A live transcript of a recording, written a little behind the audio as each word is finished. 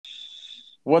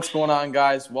What's going on,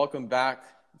 guys? Welcome back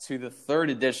to the third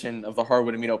edition of the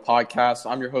Hardwood Amino podcast.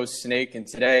 I'm your host, Snake, and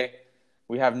today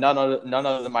we have none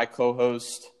other than my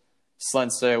co-host,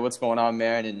 Slense. What's going on,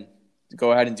 man? And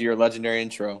go ahead and do your legendary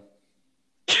intro.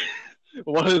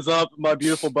 What is up, my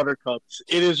beautiful buttercups?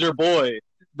 It is your boy,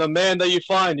 the man that you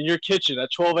find in your kitchen at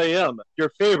 12 a.m., your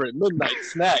favorite midnight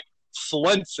snack,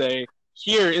 Slense,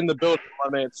 here in the building, my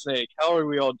man Snake. How are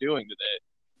we all doing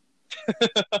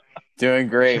today? Doing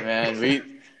great, man.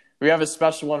 We have a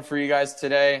special one for you guys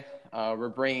today. We're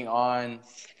bringing on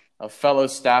a fellow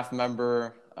staff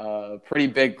member, a pretty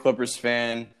big Clippers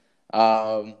fan,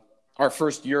 our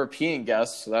first European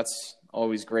guest, so that's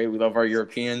always great. We love our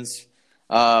Europeans.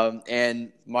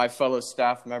 And my fellow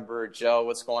staff member, Joe.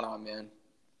 What's going on, man?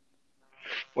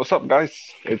 What's up, guys?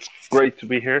 It's great to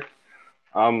be here.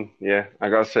 Yeah, I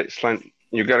gotta say, Slant,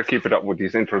 you gotta keep it up with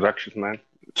these introductions, man.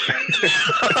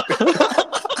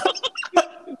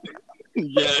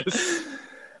 Yes.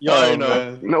 Yeah, I know.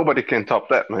 Man. Nobody can top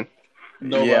that, man.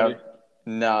 Nobody. Yeah,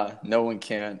 nah, no one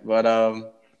can. But on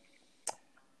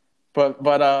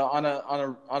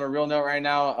a real note right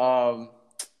now,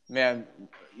 man,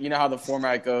 you know how the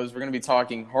format goes. We're gonna be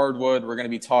talking hardwood. We're gonna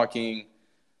be talking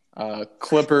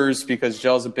Clippers because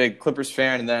Joe's a big Clippers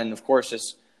fan, and then of course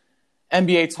just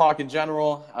NBA talk in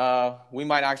general. We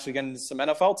might actually get into some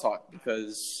NFL talk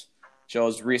because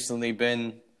Joe's recently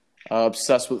been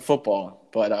obsessed with football.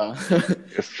 But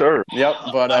Yes, sir. yep.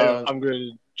 But I'm going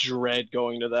to dread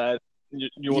going to that.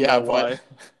 You will yeah, know why.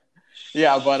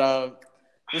 but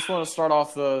just want to start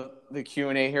off the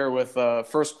Q&A here with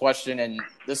first question, and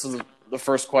this is the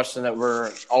first question that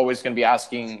we're always going to be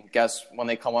asking guests when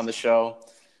they come on the show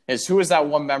is who is that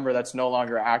one member that's no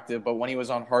longer active, but when he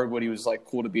was on hardwood, he was like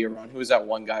cool to be around. Who is that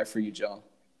one guy for you, Joe?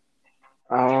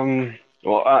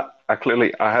 Well, I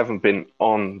clearly I haven't been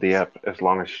on the app as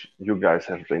long as you guys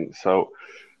have been. So,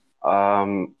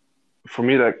 for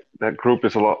me, that group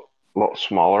is a lot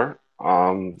smaller.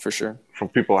 For sure. From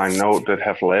people I know that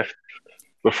have left.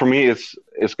 But for me, it's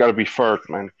got to be Ferg,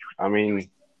 man. I mean,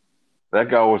 that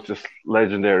guy was just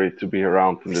legendary to be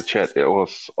around in the chat. It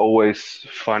was always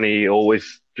funny,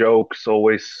 always jokes,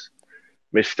 always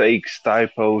mistakes,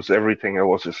 typos, everything. It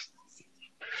was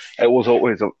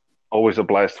always a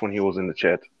blast when he was in the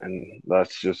chat, and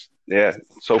that's just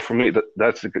So for me,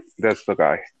 that's the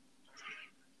guy.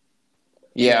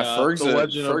 Yeah, the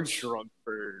legend of Ferg's Drunk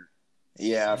Bird.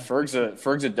 yeah, Ferg's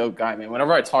a dope guy, man.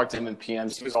 Whenever I talked to him in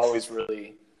PMs, he was always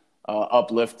really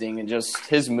uplifting, and just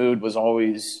his mood was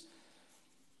always.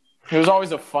 He was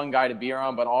always a fun guy to be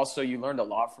around, but also you learned a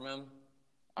lot from him,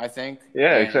 I think.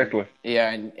 Yeah, And, exactly.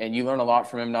 Yeah, and you learn a lot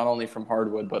from him, not only from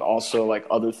hardwood, but also like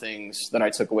other things that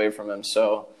I took away from him.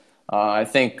 So I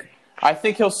think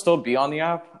he'll still be on the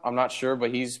app. I'm not sure, but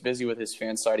he's busy with his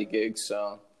fan sidey gigs.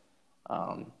 So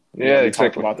Yeah, we talk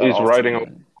exactly. about that He's often.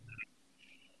 writing.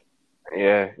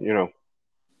 Yeah,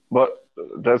 but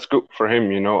that's good for him.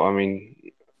 I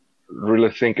mean, really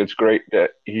think it's great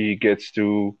that he gets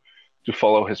to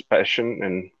follow his passion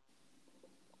and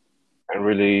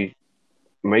really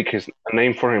make a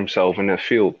name for himself in that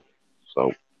field.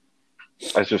 So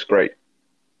that's just great.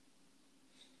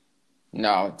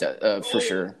 No, for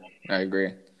sure, I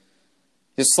agree.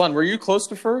 Slun, were you close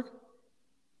to Ferg?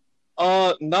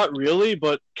 Not really,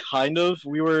 but kind of.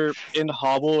 We were in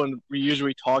Hobble and we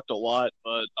usually talked a lot,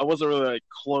 but I wasn't really like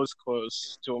close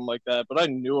to him like that. But I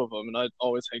knew of him and I'd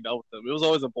always hang out with him. It was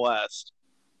always a blast.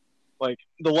 Like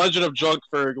the legend of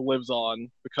Junkferg lives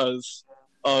on because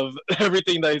of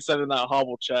everything that he said in that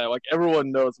Hobble chat. Like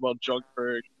everyone knows about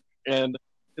Junkferg and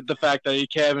the fact that he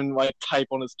can't even like type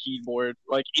on his keyboard,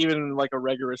 like even in like a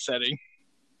regular setting.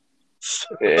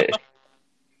 Yeah.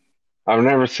 I've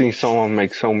never seen someone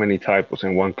make so many typos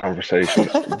in one conversation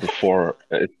before.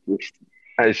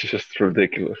 It's just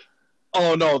ridiculous.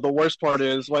 Oh no, the worst part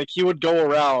is like he would go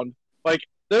around like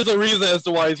there's a reason as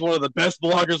to why he's one of the best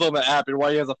bloggers on the app and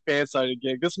why he has a fan sided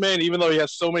gig. This man, even though he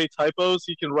has so many typos,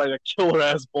 he can write a killer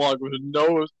ass blog with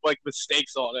no like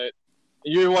mistakes on it.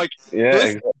 And you're like,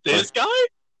 Yeah, this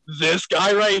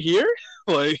guy right here,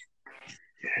 like.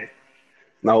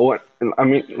 Now,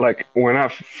 like when I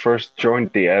first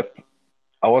joined the app,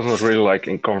 I wasn't really like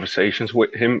in conversations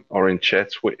with him or in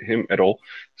chats with him at all.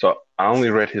 So I only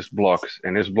read his blogs,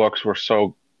 and his blogs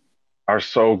are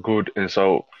so good and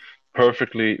so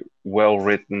perfectly well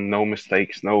written, no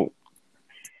mistakes, no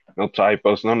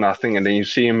typos, no nothing. And then you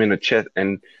see him in a chat,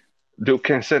 and dude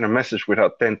can't send a message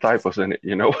without 10 typos in it.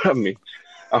 You know what I mean?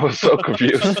 I was so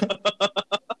confused.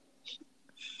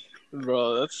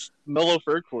 Bro, that's mellow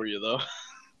Ferg for you though.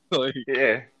 Like,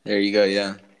 Yeah. There you go.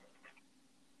 Yeah.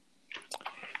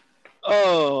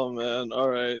 oh man, all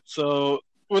right. So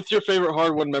with your favorite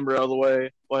Hardwood member out of the way,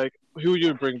 like who you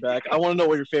would bring back, I want to know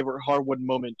what your favorite Hardwood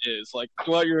moment is. Like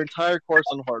throughout your entire course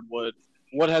on Hardwood,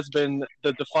 what has been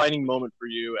the defining moment for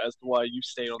you as to why you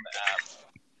stayed on the app?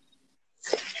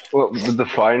 Well, the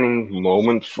defining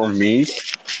moment for me,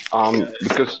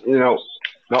 because not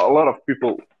a lot of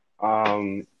people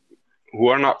who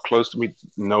are not close to me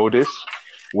know this.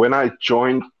 When I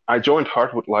joined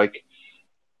Hardwood like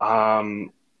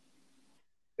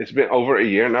it's been over a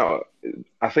year now.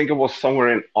 I think it was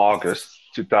somewhere in August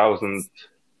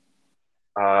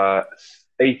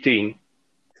 2018,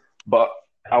 but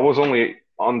I was only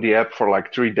on the app for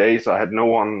like 3 days. I had no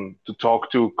one to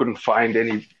talk to, couldn't find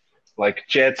any like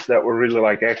chats that were really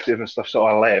like active and stuff, so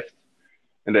I left.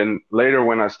 And then later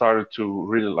when I started to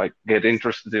really like get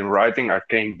interested in writing, I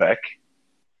came back.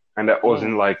 And that was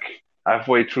in like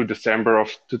halfway through December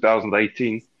of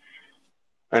 2018.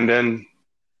 And then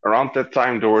around that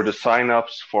time, there were the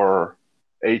signups for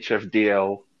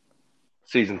HFDL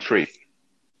Season 3.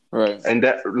 Right. And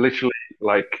that literally,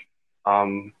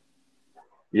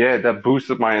 that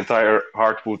boosted my entire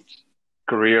Hardwood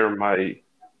career, my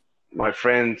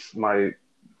friends, it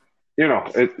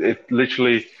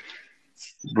literally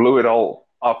blew it all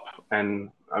up.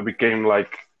 And I became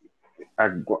like, I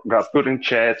got put in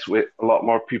chats with a lot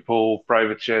more people,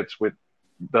 private chats with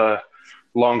the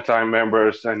longtime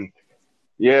members, and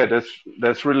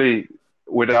that's really,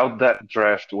 without that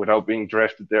draft, without being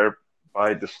drafted there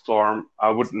by the Storm,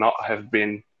 I would not have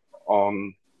been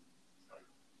on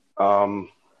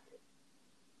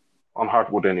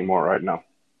Hardwood anymore right now.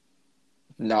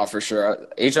 No, for sure.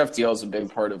 HFDL is a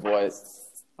big part of what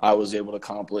I was able to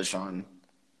accomplish on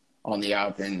the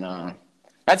app, and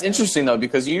that's interesting though,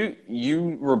 because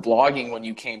you were blogging when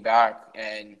you came back,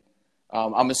 and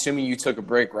I'm assuming you took a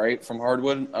break, right, from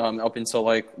Hardwood up until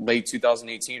like late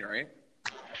 2018, right?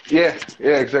 Yeah,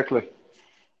 exactly.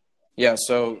 Yeah,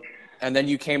 so and then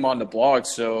you came on the blog,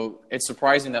 so it's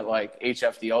surprising that like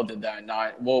HFDL did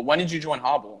that. When did you join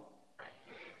Hobble?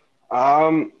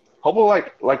 Hobble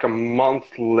like a month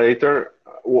later.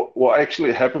 What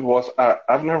actually happened was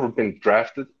I've never been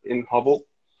drafted in Hobble.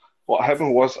 What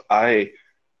happened was I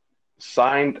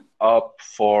signed up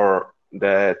for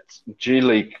that G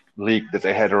League that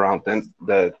they had around then,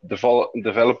 the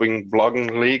developing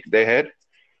blogging league they had.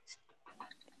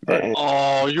 And,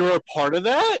 you were a part of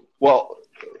that? Well,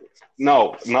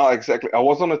 no, not exactly. I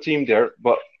was on a team there,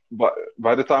 but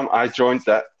by the time I joined,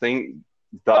 that thing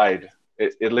died.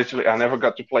 It literally, I never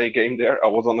got to play a game there. I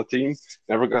was on a team,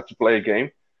 never got to play a game.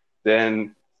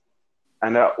 And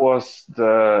that was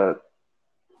the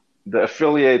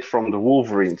affiliate from the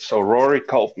Wolverines. So Rory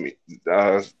called me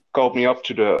up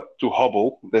to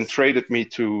Hobble, then traded me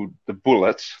to the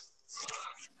Bullets.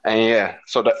 And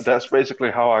so that's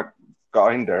basically how I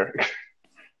got in there.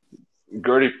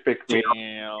 Gertie picked me up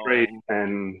straight,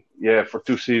 and for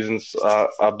 2 seasons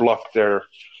I blocked there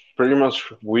pretty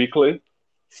much weekly.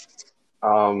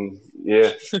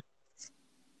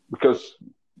 Because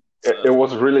it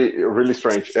was really, really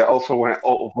strange. It also went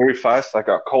very fast. I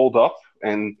got called up,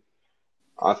 and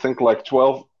I think like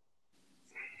 12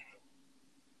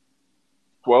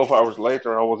 hours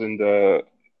later, I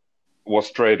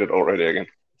was traded already again.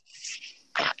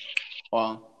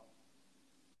 Wow.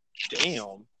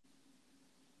 Damn.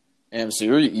 And so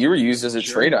you were used as a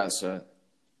trade asset.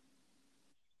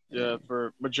 Yeah,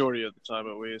 for majority of the time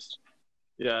at least.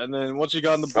 Yeah, and then once you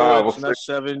got in the Bullets in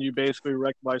F7, you basically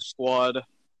wrecked my squad.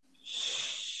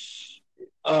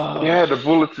 The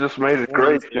Bullets just made it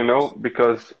great,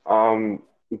 because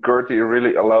Gertie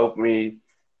really allowed me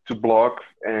to blog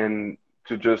and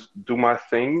to just do my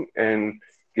thing and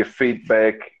give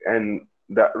feedback, and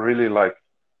that really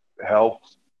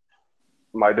helped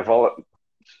my development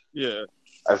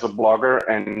as a blogger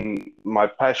and my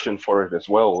passion for it as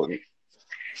well. And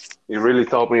he really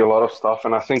taught me a lot of stuff,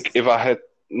 and I think if I had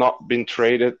not been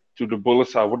traded to the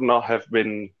Bullets, I would not have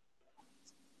been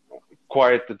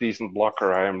quite the decent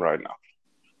blocker I am right now.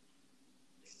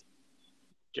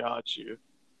 Got you.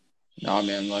 Nah,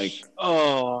 man, do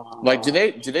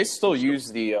they still use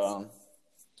the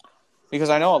because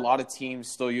I know a lot of teams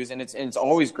still use, and it's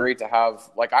always great to have,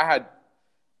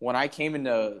 when I came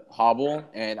into Hobble,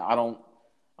 and I don't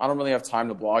really have time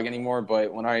to blog anymore,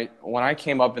 but when I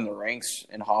came up in the ranks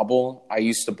in Hobble, I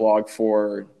used to blog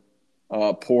for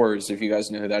Pores, if you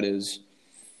guys know who that is.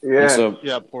 Yeah. And so,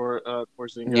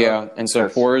 Porzinho. Yeah, and so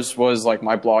Pores was like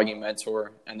my blogging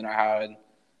mentor, and then I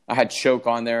had Choke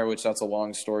on there, which that's a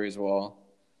long story as well.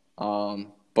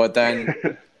 But then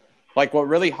what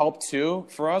really helped too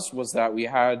for us was that we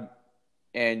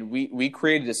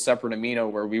created a separate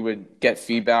amino where we would get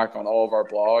feedback on all of our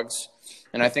blogs.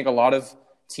 And I think a lot of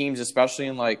teams, especially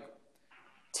in like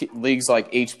leagues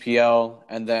like HPL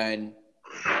and then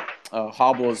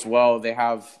Hobble as well, they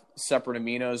have separate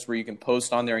aminos where you can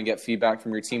post on there and get feedback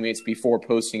from your teammates before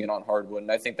posting it on Hardwood.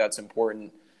 And I think that's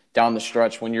important down the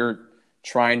stretch when you're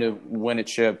trying to win a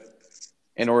chip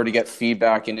in order to get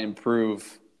feedback and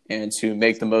improve and to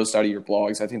make the most out of your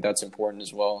blogs. I think that's important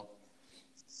as well.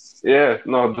 Yeah,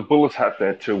 no, the Bullets had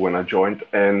that too when I joined,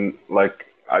 and like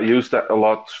I used that a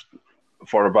lot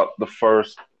for about the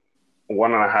first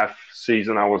 1.5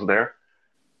 season I was there,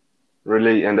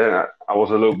 really, and then I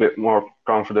was a little bit more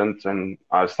confident, and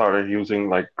I started using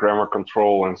like grammar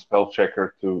control and spell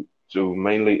checker to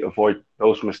mainly avoid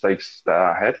those mistakes that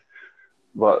I had.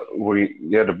 But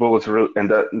the Bullets really, and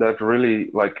that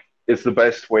really like it's the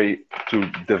best way to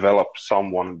develop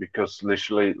someone because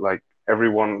literally like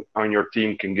everyone on your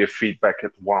team can give feedback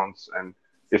at once, and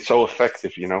it's so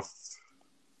effective, you know.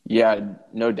 Yeah,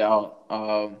 no doubt.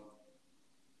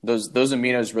 Those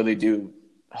aminos really do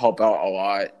help out a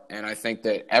lot, and I think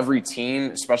that every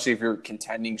team, especially if you're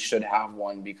contending, should have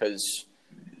one because,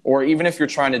 or even if you're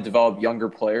trying to develop younger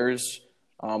players,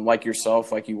 like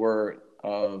yourself, like you were,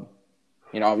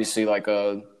 obviously like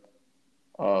a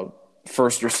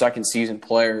first or second season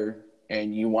player,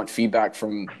 and you want feedback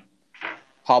from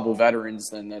Hobble veterans,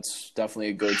 then that's definitely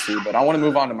a go-to. But I want to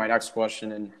move on to my next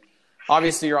question. And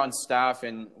obviously you're on staff,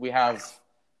 and we have,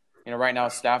 right now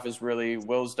staff is really,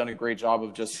 Will's done a great job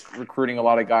of just recruiting a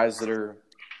lot of guys that are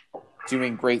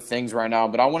doing great things right now.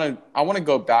 But I want to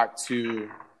go back to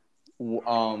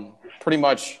pretty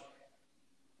much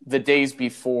the days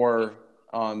before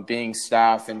being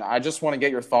staff. And I just want to get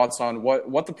your thoughts on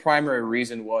what the primary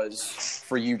reason was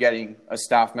for you getting a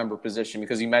staff member position,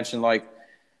 because you mentioned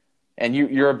and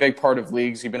you're a big part of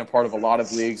leagues. You've been a part of a lot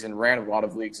of leagues and ran a lot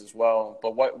of leagues as well.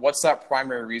 But what's that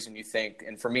primary reason you think?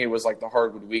 And for me, it was like the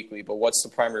Hardwood Weekly. But what's the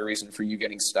primary reason for you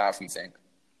getting staff, you think?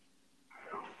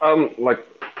 I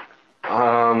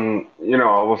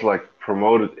was like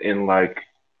promoted in like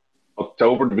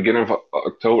October, the beginning of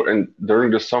October, and during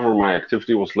the summer, my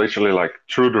activity was literally like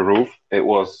through the roof. It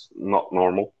was not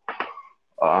normal.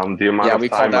 The amount of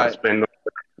time I spent.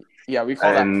 Yeah, we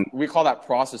call that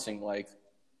processing, like.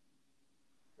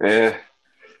 Yeah.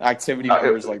 Activity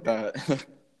numbers like that.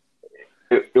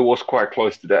 it was quite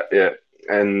close to that, yeah.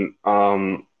 And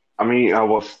I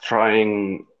was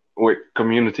trying with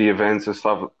community events and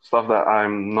stuff that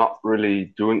I'm not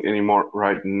really doing anymore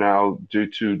right now due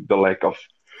to the lack of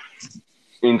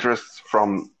interest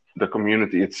from the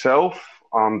community itself.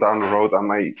 Down the road, I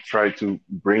may try to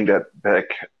bring that back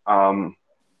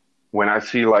when I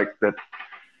see like that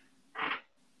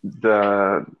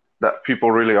that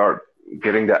people really are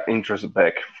getting that interest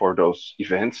back for those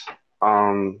events.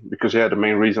 Because the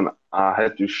main reason I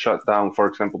had to shut down, for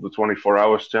example, the 24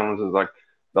 hours challenge is like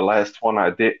the last one I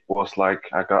did was like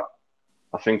I got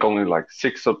I think only like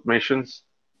 6 submissions.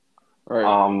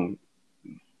 Right.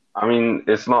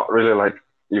 It's not really like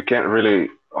you can't really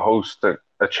host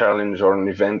a challenge or an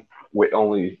event with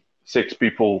only 6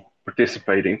 people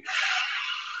participating.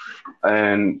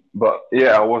 But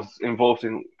I was involved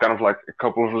in kind of like a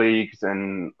couple of leagues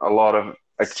and a lot of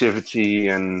activity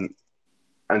and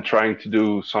trying to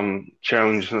do some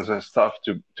challenges and stuff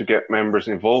to get members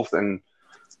involved. And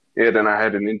then I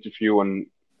had an interview and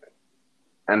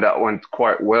that went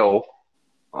quite well.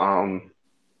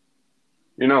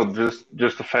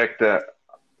 Just the fact that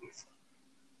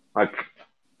like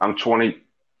I'm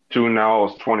 22 now, I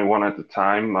was 21 at the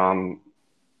time.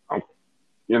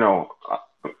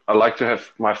 I like to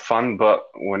have my fun, but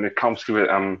when it comes to it,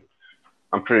 I'm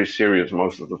pretty serious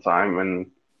most of the time,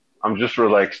 and I'm just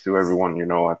relaxed to everyone.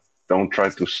 I don't try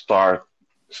to start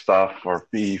stuff or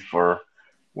beef or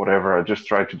whatever. I just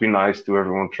try to be nice to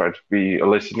everyone, try to be a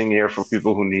listening ear for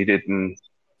people who need it, and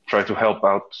try to help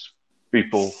out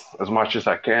people as much as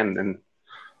I can. And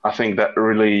I think that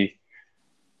really,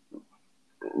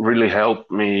 really helped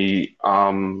me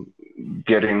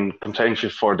getting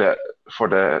contentious for that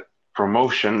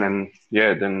promotion. And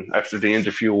then after the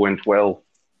interview went well,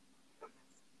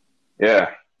 I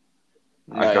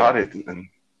got it, and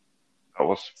I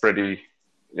was it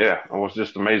was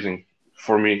just amazing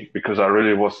for me because I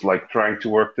really was like trying to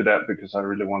work to that because I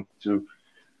really wanted to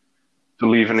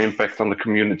leave an impact on the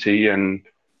community and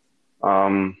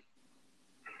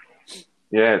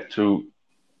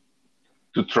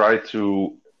to try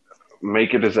to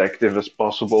make it as active as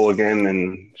possible again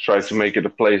and try to make it a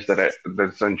place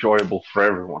that's enjoyable for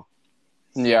everyone.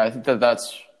 Yeah, I think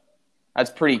that's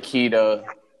pretty key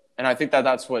and I think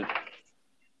that's what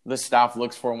the staff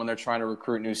looks for when they're trying to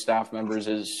recruit new staff members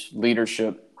is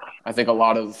leadership. I think a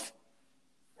lot of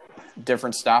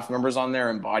different staff members on there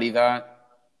embody that.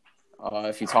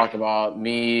 If you talk about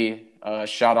me,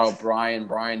 shout out Brian.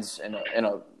 Brian's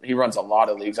he runs a lot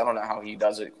of leagues. I don't know how he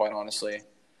does it, quite honestly.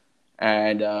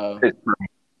 And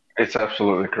It's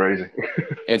absolutely crazy.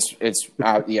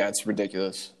 it's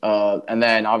ridiculous. And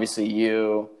then obviously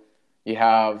you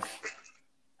have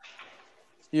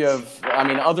I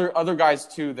mean other guys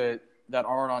too that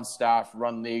aren't on staff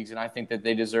run leagues, and I think that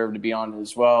they deserve to be on it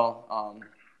as well.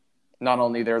 Not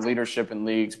only their leadership in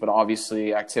leagues, but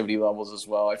obviously activity levels as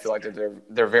well. I feel like that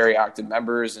they're very active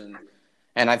members, and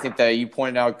I think that you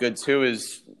pointed out good too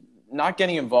is not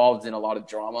getting involved in a lot of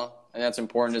drama, and that's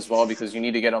important as well because you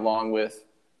need to get along with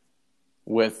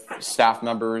staff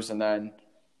members,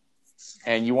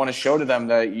 and you want to show to them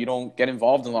that you don't get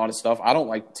involved in a lot of stuff. I don't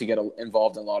like to get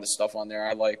involved in a lot of stuff on there.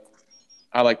 I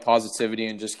like positivity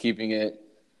and just keeping it,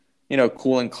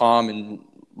 cool and calm, and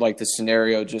like the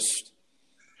scenario just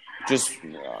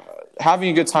having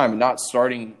a good time and not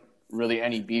starting really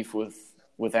any beef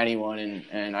with anyone,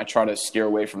 and I try to steer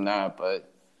away from that.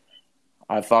 But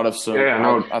I thought of some. Yeah,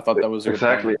 no, I thought that was a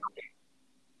exactly. good point.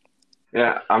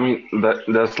 Yeah, I mean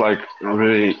that's like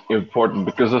really important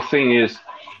because the thing is,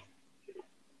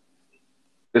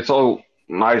 it's all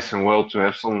nice and well to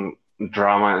have some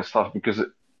drama and stuff because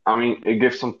it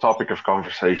gives some topic of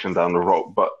conversation down the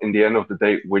road. But in the end of the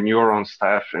day, when you're on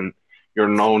staff and you're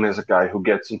known as a guy who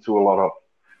gets into a lot of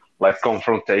like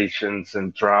confrontations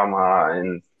and drama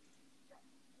and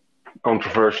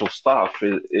controversial stuff,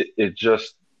 it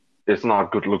just it's not a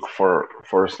good look for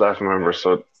a staff member.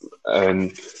 So,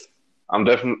 and I'm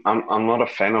not a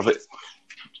fan of it.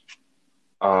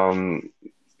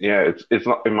 Yeah, it's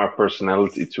not in my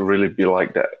personality to really be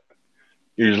like that.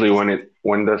 Usually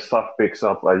when the stuff picks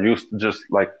up, I used to just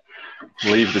like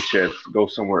leave the chat, go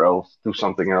somewhere else, do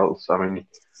something else. I mean,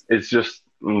 it's just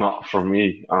not for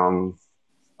me. I'm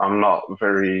not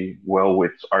very well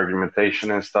with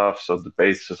argumentation and stuff, so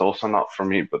debates is also not for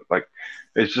me. But like,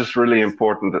 it's just really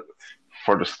important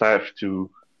for the staff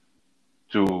to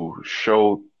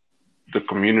show the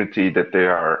community that they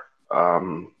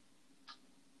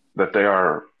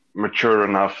are mature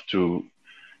enough to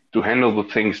handle the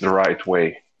things the right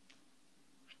way.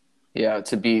 Yeah,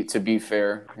 to be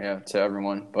fair, to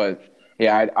everyone. But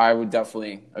yeah, I would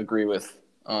definitely agree with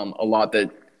a lot that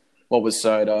what was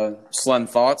said. Slen,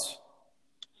 thoughts?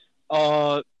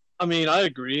 I mean, I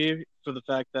agree for the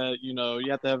fact that you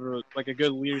have to have a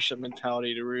good leadership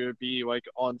mentality to really be like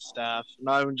on staff,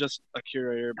 not even just a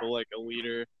curator, but like a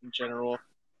leader in general.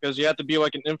 Because you have to be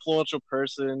like an influential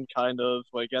person, kind of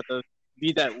like you have to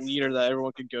be that leader that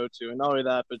everyone could go to, and not only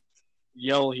that, but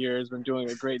Yell here has been doing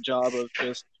a great job of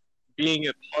just being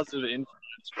a positive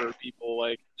influence for people.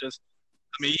 Like,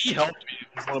 he helped me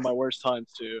in one of my worst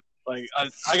times too. Like,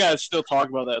 I gotta still talk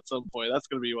about that at some point. That's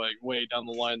gonna be like way down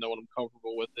the line though when I'm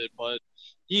comfortable with it. But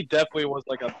he definitely was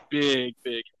like a big,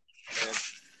 and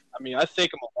I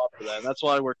thank him a lot for that. And that's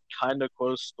why we're kind of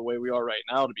close the way we are right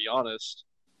now, to be honest.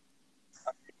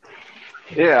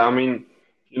 Yeah, when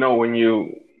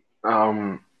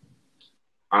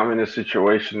I'm in a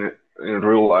situation in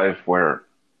real life where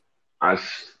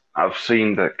I've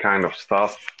seen that kind of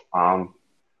stuff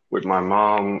with my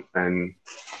mom and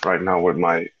right now with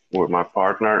my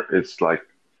partner. It's like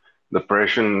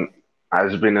depression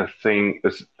has been a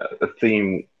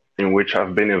theme in which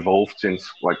I've been involved since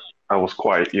like I was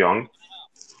quite young.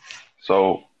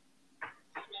 So,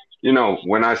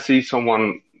 when I see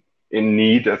someone in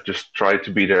need, I just try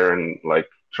to be there and like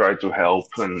try to help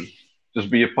and just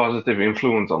be a positive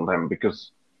influence on them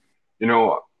because,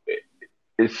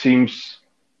 it seems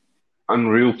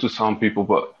unreal to some people,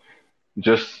 but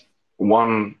just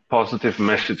one positive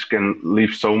message can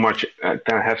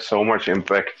have so much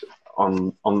impact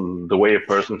on the way a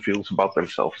person feels about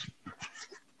themselves.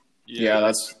 Yeah,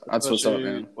 that's what's up,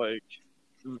 man. Like,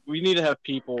 we need to have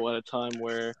people at a time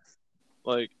where,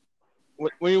 like,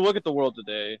 when you look at the world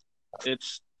today,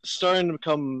 it's starting to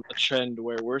become a trend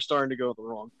where we're starting to go the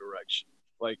wrong direction.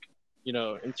 Like,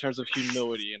 in terms of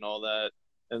humility and all that.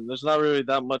 And there's not really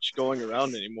that much going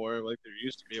around anymore like there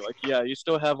used to be. Like, yeah, you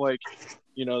still have like,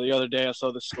 the other day I saw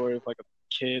this story of like a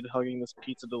kid hugging this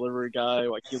pizza delivery guy,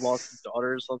 like he lost his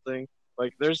daughter or something.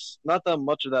 Like, there's not that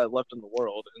much of that left in the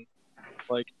world. And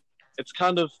like, it's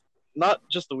kind of not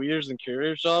just the leaders and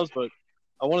curators' jobs, but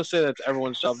I want to say that's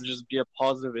everyone's job to just be a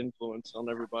positive influence on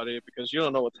everybody because you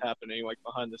don't know what's happening like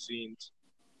behind the scenes.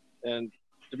 And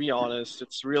to be honest,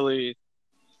 it's really,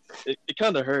 it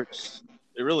kind of hurts.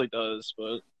 It really does,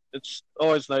 but it's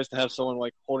always nice to have someone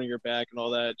like holding your back and all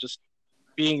that, just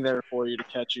being there for you to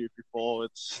catch you if you fall.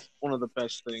 It's one of the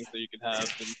best things that you can have,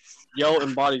 and Yell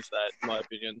embodies that, in my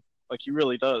opinion. Like, he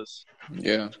really does.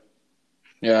 Yeah.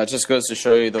 Yeah, it just goes to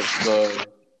show you the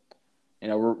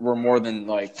we're more than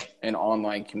like an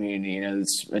online community.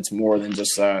 It's more than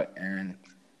just that, and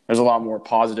there's a lot more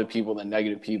positive people than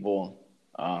negative people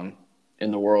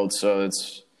in the world. So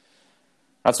that's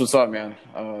what's up, man.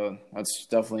 That's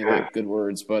definitely like good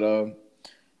words, but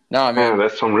nah, Yeah, man.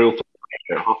 that's some real talk.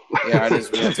 Yeah, it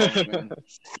is real talk, man.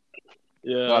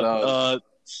 Yeah. But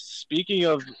Speaking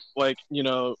of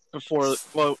before,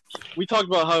 well, we talked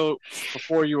about how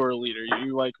before you were a leader,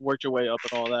 you like worked your way up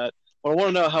and all that. But I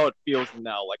want to know how it feels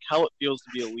now, like how it feels to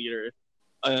be a leader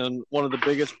on one of the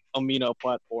biggest amino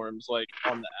platforms, like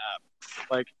on the app.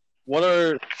 Like, what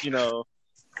are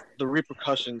the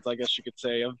repercussions, I guess you could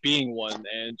say, of being one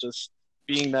and just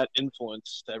being that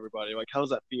influence to everybody? Like, how does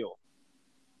that feel?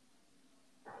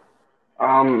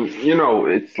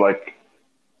 It's like,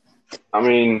 I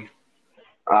mean,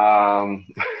 um,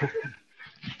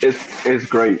 it's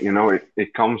great.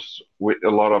 It comes with a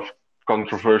lot of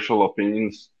controversial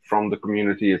opinions from the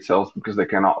community itself because they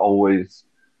cannot always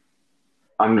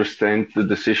understand the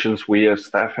decisions we as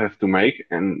staff have to make,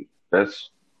 and that's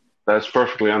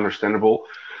perfectly understandable.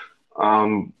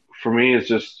 For me, it's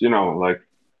just like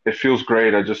it feels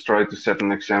great. I just try to set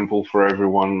an example for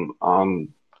everyone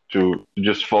to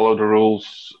just follow the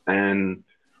rules, and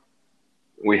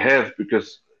we have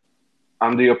because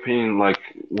I'm the opinion like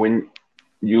when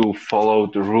you follow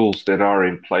the rules that are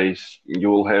in place, you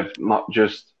will have not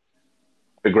just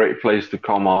a great place to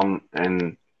come on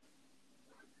and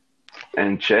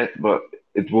chat, but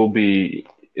it will be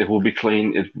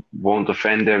clean. It won't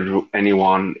offend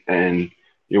anyone, and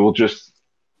you will just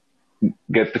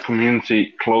get the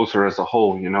community closer as a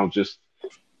whole. Just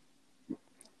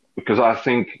because I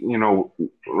think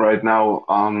right now,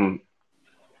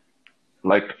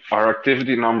 like our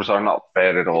activity numbers are not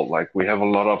bad at all. Like we have a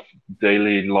lot of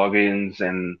daily logins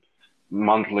and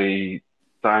monthly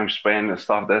time spent and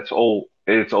stuff. That's all.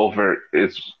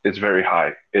 It's very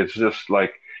high. It's just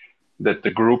like that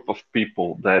the group of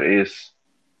people that is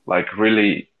like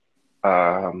really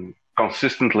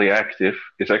consistently active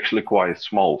is actually quite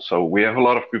small. So we have a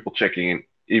lot of people checking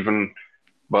in,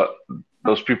 but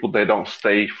those people they don't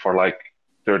stay for like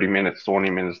 30 minutes,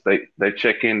 20 minutes. They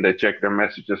check in, they check their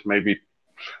messages, maybe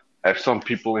have some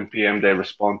people in PM they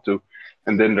respond to,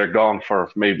 and then they're gone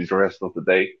for maybe the rest of the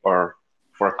day or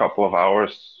for a couple of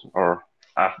hours or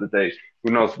half the day. Who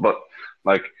knows? But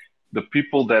like the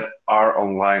people that are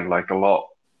online, like a lot,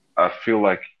 I feel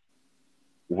like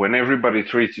when everybody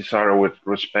treats each other with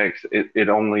respect,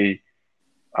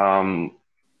 um,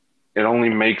 it only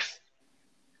makes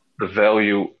the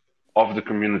value of the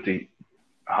community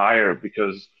higher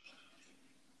because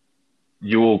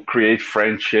you will create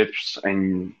friendships,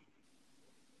 and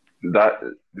that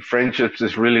friendships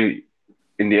is really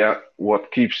in the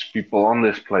what keeps people on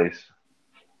this place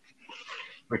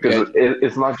because yeah,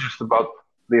 it's not just about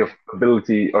the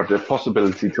ability or the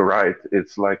possibility to write.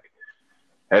 It's like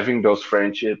having those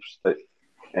friendships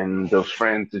and those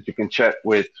friends that you can chat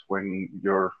with when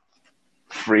you're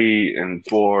free and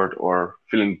bored or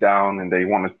feeling down, and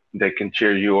they can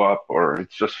cheer you up, or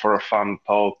it's just for a fun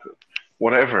talk,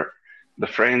 whatever. The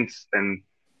friends and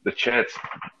the chats,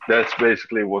 that's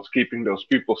basically what's keeping those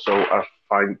people. So I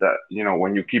find that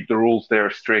when you keep the rules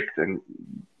there strict and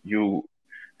you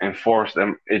enforce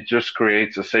them, it just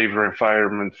creates a safer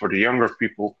environment for the younger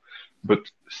people, but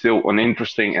still an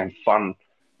interesting and fun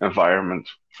environment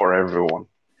for everyone.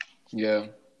 yeah.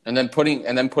 And then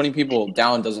putting people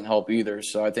down doesn't help either.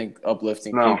 So I think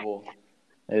uplifting No, people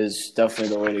is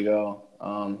definitely the way to go.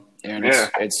 And yeah,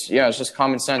 it's just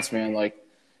common sense, man. Like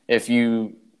if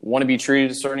you want to be treated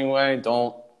a certain way,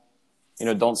 don't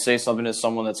say something to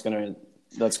someone that's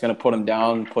gonna put them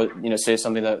down. Say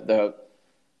something that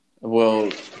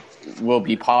will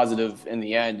be positive in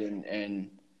the end,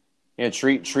 and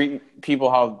treat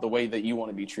people how the way that you want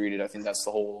to be treated. I think that's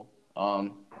the whole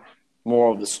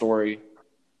moral of the story.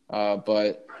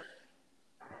 But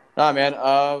nah, man.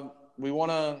 We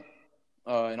want to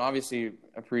and obviously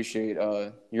appreciate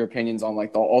your opinions on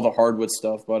like all the hardwood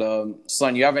stuff. But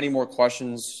Son, you have any more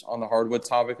questions on the hardwood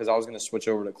topic? Because I was going to switch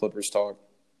over to Clippers talk.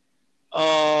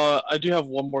 I do have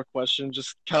one more question,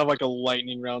 just kind of like a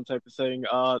lightning round type of thing.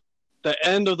 The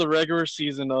end of the regular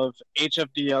season of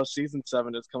HFDL Season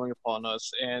 7 is coming upon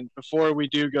us, and before we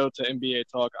do go to NBA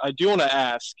talk, I do want to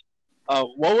ask,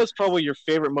 what was probably your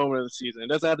favorite moment of the season? It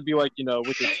doesn't have to be like,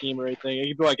 with your team or anything. It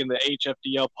can be like in the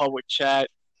HFDL public chat.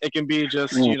 It can be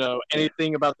just,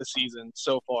 anything about the season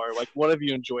so far. Like, what have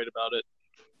you enjoyed about it?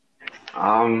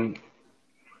 um,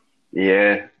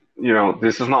 yeah.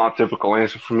 This is not a typical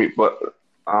answer for me, but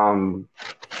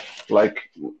like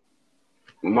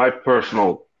my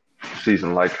personal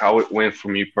season, like how it went for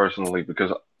me personally,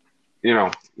 because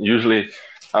usually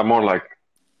I'm more like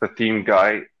the team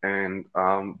guy, and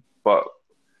but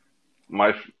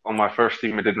my on my first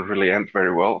team it didn't really end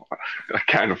very well. I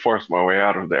kind of forced my way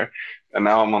out of there, and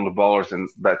now I'm on the Ballers, and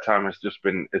that time has just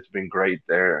been it's been great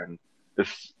there, and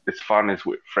it's fun. It's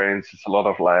with friends. It's a lot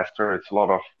of laughter. It's a lot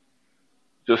of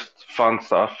just fun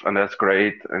stuff, and that's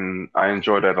great, and I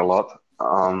enjoy that a lot.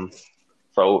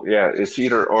 So yeah, it's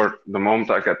either or. The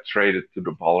moment I got traded to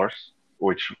the Ballers,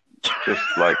 which just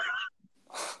like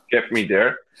kept me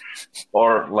there,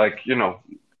 or like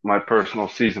my personal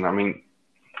season. I mean,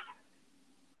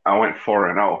 I went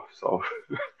 4-0, so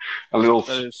a little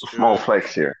small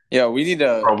flex here. Yeah, we need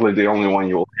to Probably the only one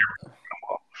you'll hear.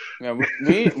 Yeah,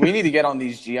 we need to get on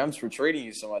these GMs for trading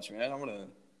you so much, man.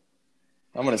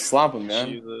 I'm gonna slap them, man.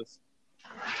 Jesus.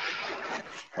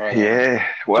 Yeah,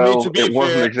 well, to be it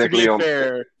wasn't fair, exactly on.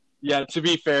 To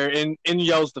be fair, in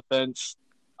Yell's defense,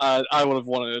 I would have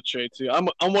wanted a trade too. I'm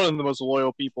one of the most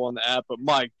loyal people on the app, but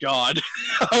my God,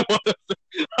 I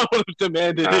would have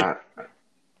demanded it.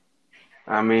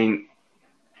 I mean,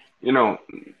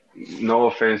 no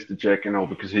offense to Jack,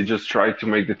 because he just tried to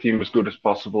make the team as good as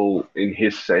possible in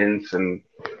his sense,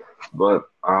 but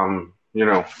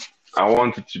I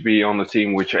wanted to be on the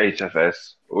team with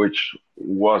HFS, which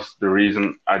was the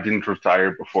reason I didn't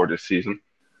retire before this season.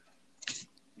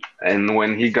 And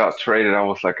when he got traded, I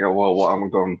was like, oh, well, what am I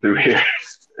going to do here?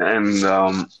 And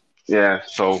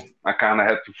so I kind of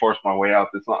had to force my way out.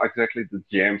 It's not exactly the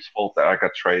GM's fault that I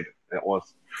got traded. It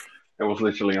was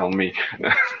literally on me.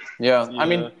 Yeah, I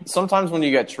mean, sometimes when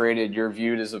you get traded, you're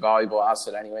viewed as a valuable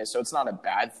asset anyway, so it's not a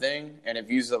bad thing, and it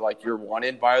views that like you're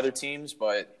wanted by other teams.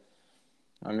 But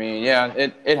I mean, yeah,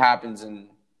 it happens, and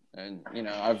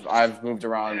I've moved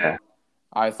around. Yeah.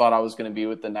 I thought I was going to be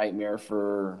with the Nightmare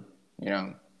for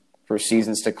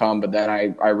seasons to come, but then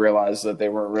I realized that they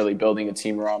weren't really building a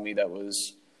team around me that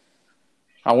was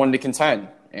I wanted to contend,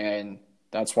 and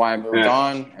that's why I moved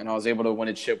on, and I was able to win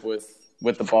a chip with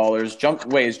the Ballers.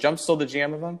 Is Jump still the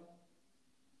GM of them?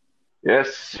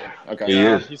 Yes. Okay. He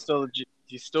is. He's still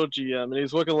GM, and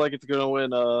he's looking like it's going to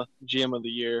win GM of the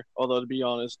year. Although, to be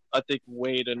honest, I think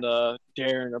Wade and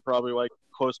Darren are probably like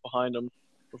close behind him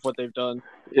with what they've done.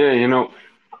 Yeah,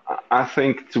 I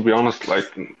think, to be honest,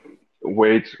 like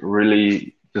Wade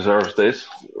really deserves this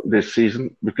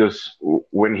season, because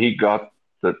when he got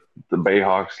the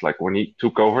Bayhawks, like when he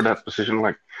took over that position,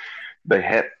 like they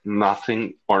had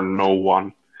nothing or no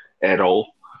one at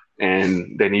all.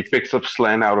 And then he picks up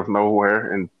Slan out of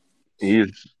nowhere, and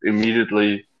he's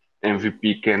immediately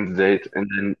MVP candidate. And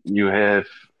then you have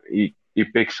he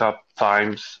picks up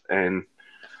Times, and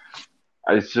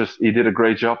he did a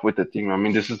great job with the team. I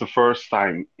mean, this is the first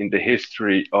time in the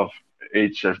history of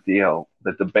HFDL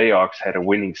that the Bayhawks had a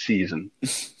winning season,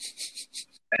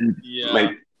 and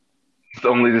it's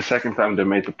only the second time they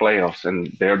made the playoffs,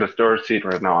 and they're the third seed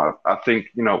right now. I think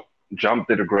Jump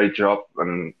did a great job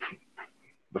and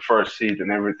the first seed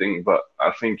and everything, but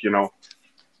I think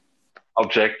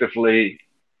objectively,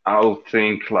 I'll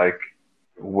think like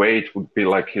Wade would be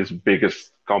like his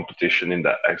biggest competition in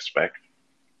that aspect.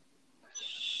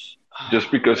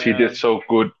 Just because he did so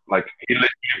good, like he literally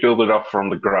built it up from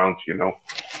the ground,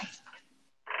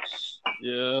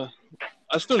 Yeah,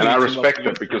 I respect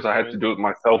it because I had to do it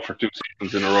myself for 2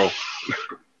 seasons in a row.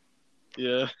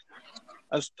 Yeah,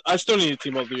 I still need to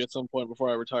team up with you at some point before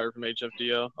I retire from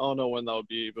HFDO. I don't know when that would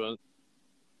be, but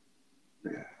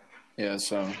yeah.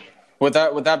 So with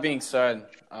that being said,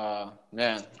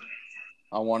 man,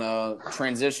 I want to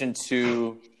transition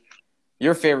to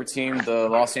your favorite team, the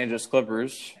Los Angeles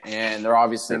Clippers, and they're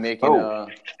obviously making a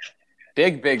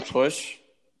big push,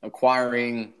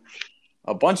 acquiring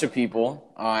a bunch of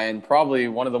people, and probably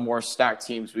one of the more stacked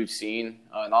teams we've seen,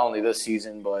 not only this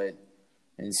season, but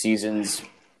in seasons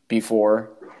before.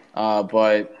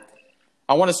 But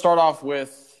I want to start off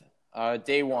with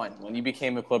day one, when you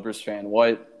became a Clippers fan.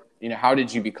 How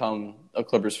did you become a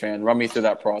Clippers fan? Run me through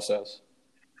that process.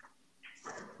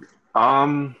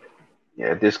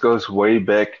 Yeah, this goes way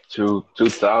back to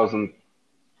 2000.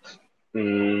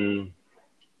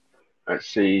 Let's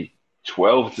see,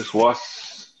 12. This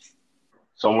was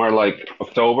somewhere like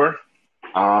October.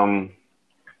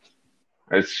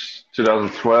 It's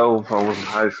 2012. I was in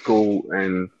high school,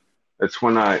 and it's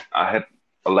when I had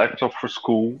a laptop for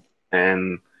school.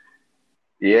 And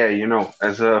yeah,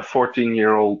 as a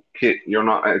 14-year-old kid, you're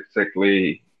not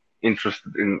exactly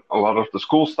interested in a lot of the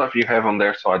school stuff you have on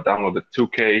there. So I downloaded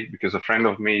 2K because a friend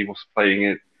of me was playing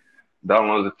it.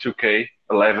 Downloaded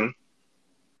 2K11.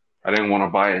 I didn't want to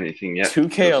buy anything yet.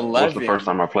 2K11 was the first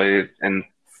time I played it, and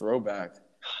throwback.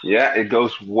 Yeah, it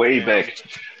goes way back.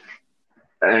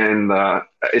 and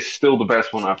it's still the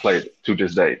best one I played to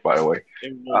this day, by the way.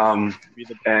 It will be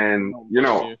the And don't you blame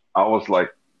know, you. I was like,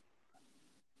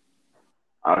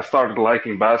 I started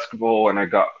liking basketball, and I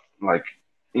got like,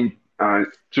 in,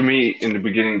 to me in the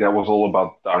beginning that was all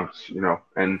about dunks, you know,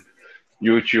 and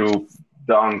YouTube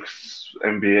dunks,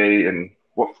 NBA, and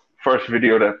what first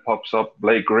video that pops up,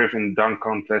 Blake Griffin dunk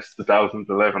contest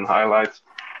 2011 highlights.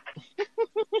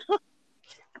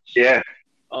 Yeah,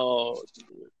 Oh,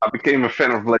 I became a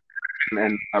fan of Blake Griffin,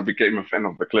 and I became a fan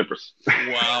of the Clippers.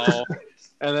 wow.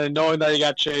 And then knowing that he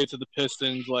got traded to the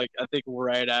Pistons, like I think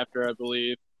right after, I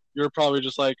believe, you were probably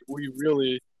just like, we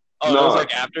really. Oh, it was No,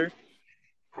 like after.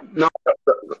 no,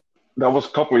 that was a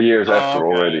couple of years Oh, after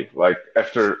okay. already. Like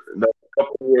after that,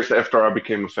 couple of years after I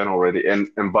became a fan already, and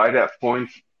by that point,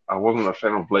 I wasn't a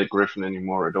fan of Blake Griffin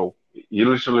anymore at all. He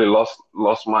literally lost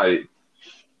my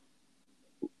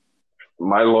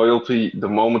loyalty the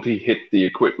moment he hit the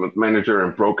equipment manager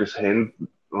and broke his hand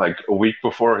like a week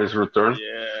before his return.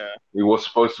 Yeah. He was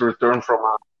supposed to return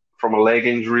from a leg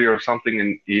injury or something,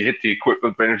 and he hit the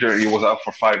equipment manager. And he was out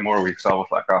for 5 more weeks. I was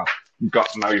like, oh, God,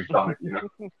 now you've done it. You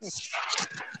know,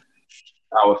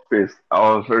 I was pissed. I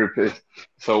was very pissed.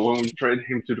 So when we traded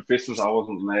him to the Pistons, I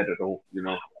wasn't mad at all. You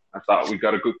know, I thought we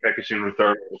got a good package in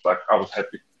return. It was like I was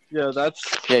happy. Yeah, that's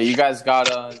Yeah, you guys got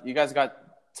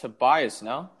Tobias,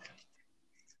 no?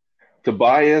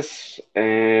 Tobias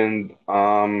and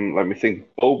let me think.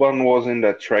 Boban was in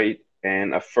that trade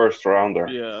and a first rounder.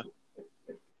 yeah.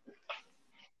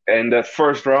 And that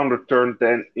first rounder turned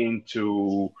then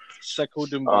into Sekou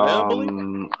Doumbia, I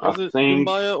believe. I Was it think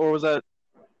Doumbia or was that?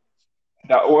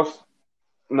 that was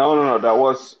no, that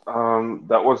was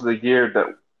the year that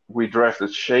we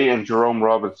drafted Shea and Jerome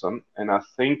Robinson, and I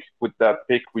think with that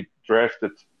pick we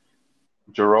drafted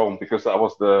Jerome because that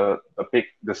was the pick,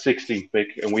 the 16th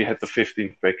pick, and we had the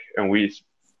 15th pick, and we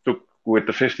took with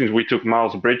the 15th we took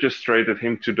Miles Bridges, traded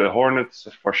him to the Hornets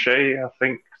for Shea, I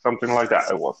think something like that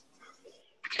it was,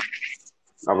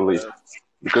 I believe. Yeah.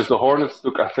 Because the Hornets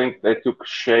took, I think they took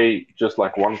Shea just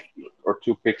like one or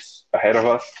two picks ahead of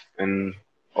us, and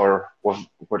or were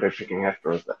they picking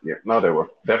after us that year? No, they were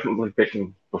definitely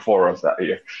picking before us that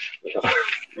year.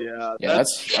 Yeah, Yeah,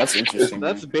 that's interesting,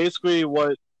 that's man. basically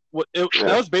that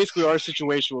Yeah, was basically our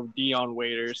situation with Dion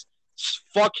Waiters.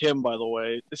 Fuck him, by the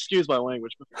way. Excuse my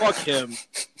language, but fuck him.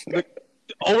 The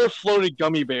overfloated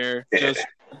gummy bear. yeah. Just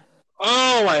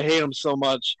oh, I hate him so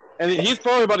much. And he's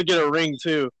probably about to get a ring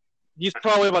too. He's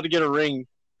probably about to get a ring,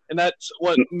 and that's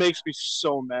what makes me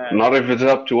so mad. Not if it's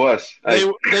up to us.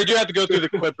 They do have to go through the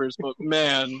Clippers, but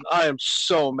man, I am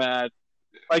so mad.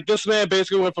 Like this man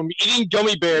basically went from eating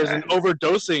gummy bears and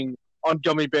overdosing on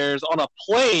gummy bears on a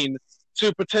plane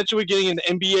to potentially getting an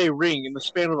NBA ring in the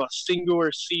span of a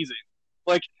singular season.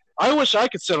 Like I wish I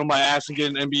could sit on my ass and get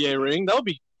an NBA ring. That would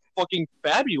be fucking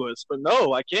fabulous. But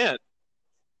no, I can't.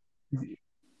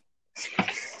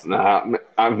 Nah,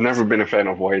 I've never been a fan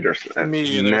of waiters. Me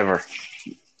either.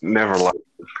 Never liked.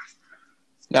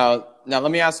 Now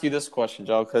let me ask you this question,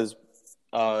 Joe, because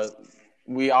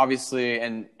we obviously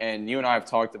and you and I have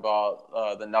talked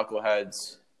about the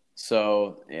Knuckleheads,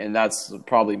 so and that's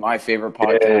probably my favorite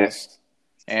podcast,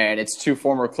 and it's two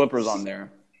former Clippers on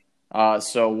there.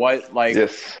 So what like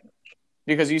Yes.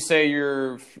 because you say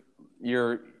your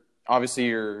obviously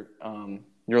your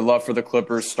love for the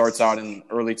Clippers starts out in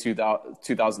early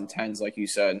 2010s, like you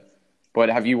said. But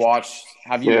have you watched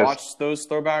Yes. those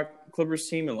throwback Clippers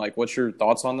team and like what's your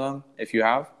thoughts on them if you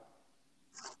have?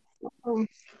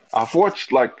 I've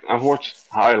watched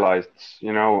highlights,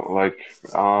 you know, like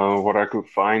what I could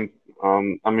find.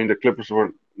 I mean, the Clippers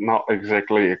were not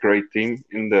exactly a great team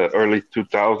in the early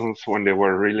 2000s when they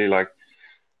were really like,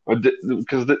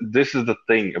 because this is the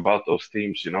thing about those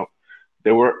teams, you know,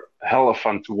 they were hella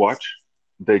fun to watch.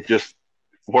 They just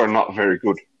were not very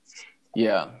good,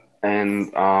 Yeah.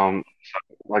 and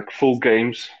like full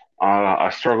games, I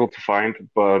struggled to find,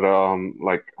 but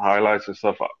like highlights and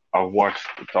stuff, I've watched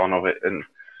a ton of it, and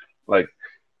like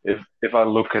if I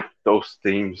look at those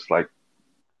teams, like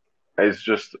it's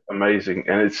just amazing,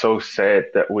 and it's so sad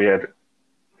that we had.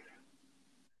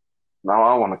 Now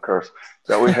I want to curse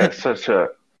that we had such a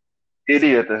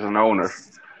idiot as an owner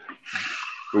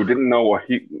who didn't know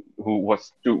who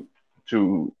was too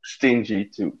stingy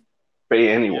to pay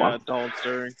Yeah, anyone. don't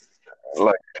sir.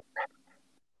 Like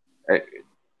I,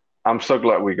 I'm so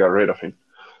glad we got rid of him.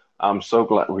 I'm so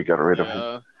glad we got rid of him.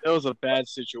 Yeah, it was a bad I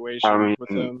situation with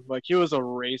mean, him. Like he was a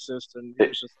racist, and he it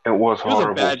was just it was he was a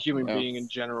horrible. bad human Yeah. being in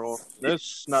general.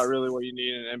 That's not really what you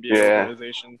need in an NBA Yeah,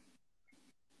 organization.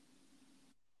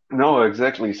 no,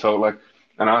 exactly. So like,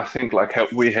 and I think like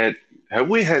had we had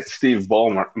Steve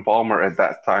Ballmer at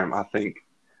that time, I think.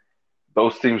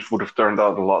 those teams would have turned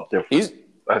out a lot different. He's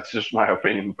That's just my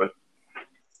opinion, but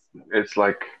it's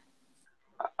like,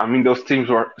 I mean, those teams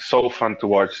were so fun to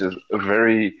watch. It's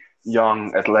very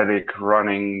young, athletic,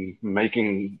 running,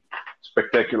 making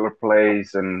spectacular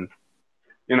plays, and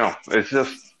it's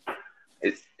just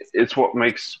it, it's what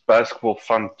makes basketball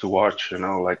fun to watch.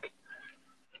 Like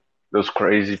those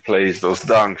crazy plays, those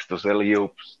dunks, those alley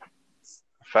oops,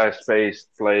 fast-paced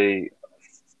play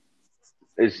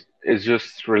is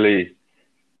just really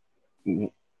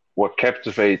what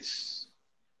captivates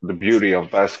the beauty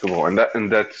of basketball,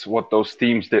 and that's what those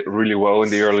teams did really well in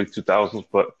the early 2000s,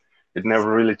 but it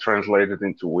never really translated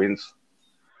into wins.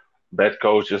 Bad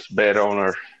coaches, bad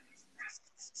owner,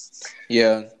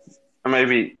 yeah.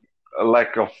 maybe a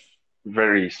lack of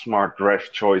very smart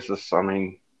draft choices. I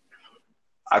mean,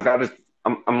 I got it.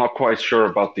 I'm not quite sure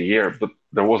about the year, but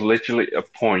there was literally a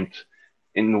point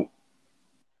in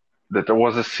that there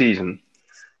was a season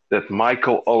that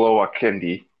Michael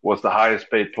Oloakendi was the highest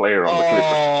paid player on the Clippers.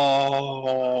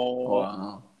 Oh,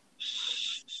 Wow.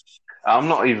 I'm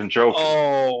not even joking.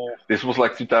 oh, This was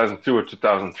like 2002 or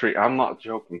 2003. I'm not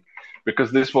joking,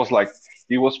 because this was like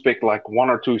he was picked like 1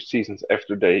 or 2 seasons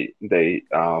after they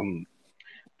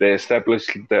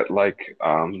established that like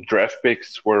draft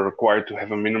picks were required to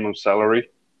have a minimum salary.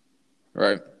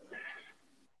 Right.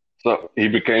 So he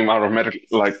became automatic.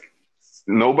 Like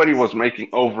nobody was making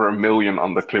over $1 million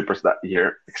on the Clippers that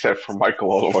year except for Michael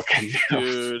Oloakendi.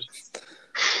 dude.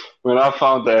 When I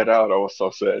found that out, I was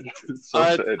so sad.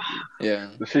 Sad.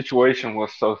 Yeah. The situation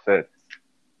was so sad.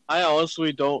 I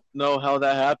honestly don't know how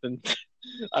that happened.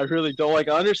 I really don't. Like,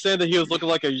 I understand that he was looking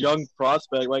like a young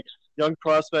prospect. Like, young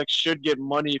prospects should get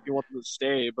money if you want them to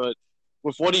stay. But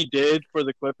with what he did for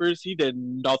the Clippers, he did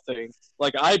nothing.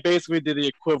 Like, I basically did the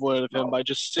equivalent of him by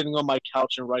just sitting on my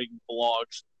couch and writing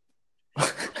blogs.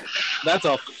 That's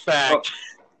a fact.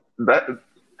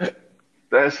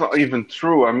 That's not even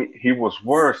true. I mean, he was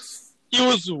worse. He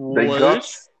was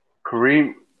worse.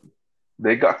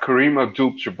 They got Kareem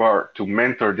Abdul-Jabbar to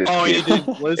mentor this Oh, kid, he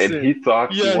didn't listen. and he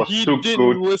thought he was he too didn't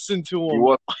good. listen to him. He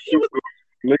was too good.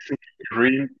 Listen to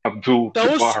Kareem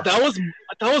Abdul-Jabbar. That was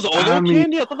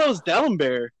Oloakendi? I thought that was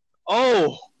Dallenberg.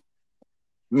 Oh.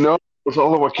 No, it was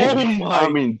Oloakendi. Oh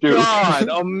my dude. God!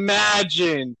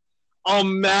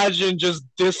 Imagine just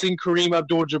dissing Kareem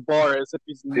Abdul-Jabbar as if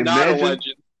he's not a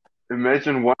legend.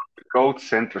 Imagine one of the GOAT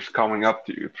centers coming up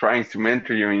to you, trying to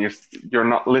mentor you, and you're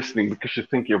not listening because you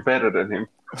think you're better than him.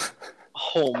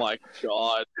 Oh my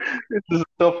God! This is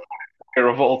the top player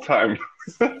of all time.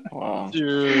 Wow.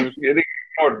 Dude. Getting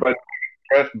ignored by the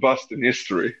draft bust in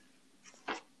history.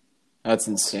 That's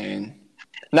insane.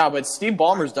 No, but Steve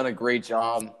Ballmer's done a great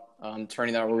job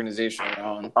turning that organization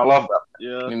around. I love that.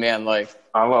 Yeah. I mean, man,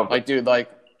 I love that. dude,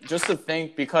 just to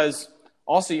think, because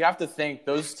also you have to think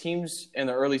those teams in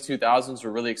the early 2000s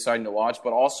were really exciting to watch,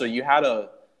 but also you had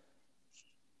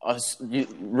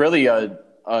really a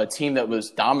team that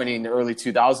was dominating the early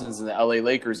 2000s in the LA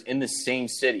Lakers in the same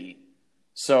city.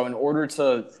 So in order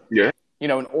to,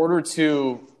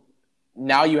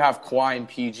 now you have Kawhi and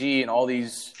PG and all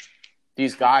these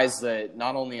guys that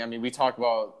not only, I mean, we talk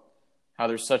about how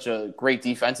there's such a great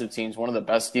defensive teams, one of the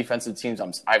best defensive teams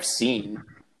I've seen.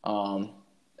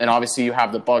 And obviously you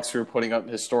have the Bucks who are putting up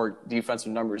historic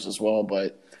defensive numbers as well.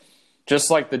 But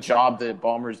just like the job that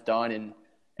Ballmer's done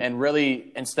and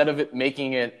really instead of it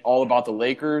making it all about the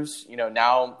Lakers,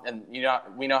 now, and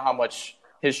we know how much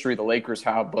history the Lakers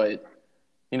have, but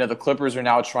the Clippers are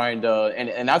now trying to,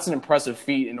 and that's an impressive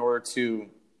feat in order to,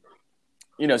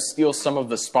 steal some of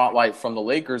the spotlight from the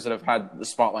Lakers that have had the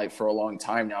spotlight for a long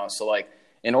time now. So,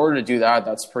 in order to do that,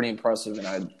 that's pretty impressive,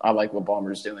 and I like what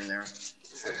Ballmer's doing there.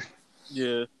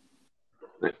 Yeah.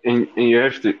 And you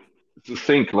have to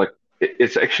think,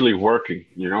 it's actually working,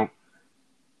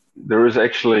 There is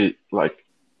actually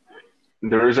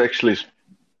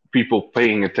people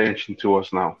paying attention to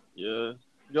us now. Yeah.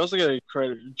 You also got to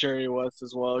credit Jerry West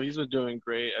as well. He's been doing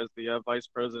great as the vice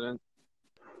president.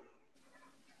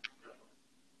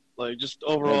 Just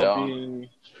overall being,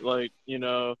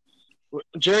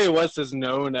 Jerry West is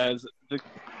known as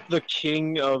the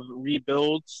king of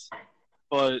rebuilds,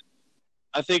 but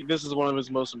I think this is one of his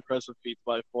most impressive feats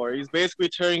by far. He's basically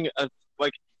turning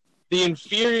the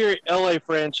inferior LA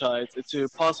franchise into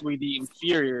possibly the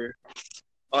inferior,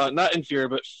 not inferior,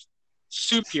 but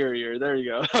superior. There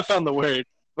you go. I found the word.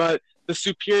 But the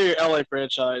superior LA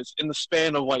franchise in the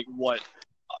span of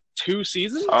 2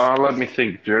 seasons? Let me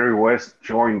think. Jerry West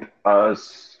joined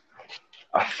us.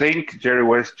 I think Jerry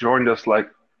West joined us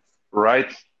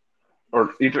right,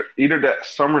 or either that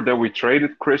summer that we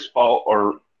traded Chris Paul,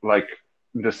 or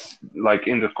in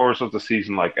the course of the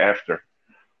season, after.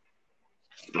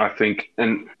 I think,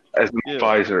 and as an Yeah.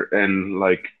 advisor, and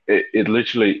like it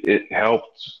literally it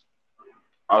helped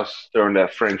us turn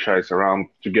that franchise around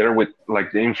together with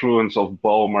like the influence of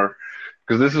Ballmer.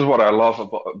 Because this is what I love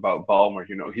about Ballmer.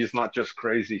 You know, he's not just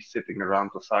crazy sitting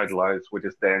around the sidelines with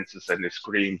his dances and his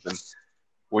screams, and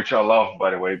which I love, by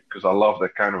the way, because I love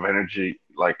that kind of energy,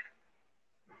 like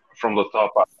from the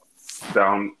top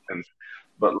down. And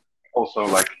but also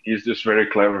like he's just very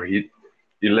clever. He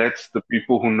lets the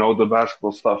people who know the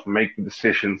basketball stuff make the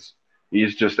decisions.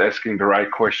 He's just asking the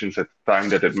right questions at the time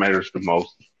that it matters the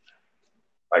most.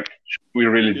 Like, should we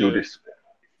really do Yeah. this?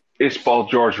 Is Paul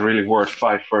George really worth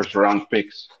 5 first round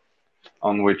picks?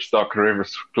 On which Doc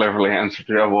Rivers cleverly answered,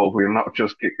 yeah, well, we're not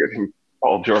just getting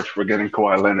Paul George, we're getting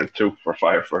Kawhi Leonard too for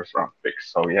 5 first round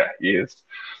picks. So yeah, he is.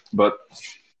 But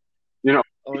you know,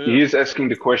 Oh yeah. he is asking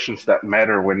the questions that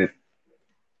matter when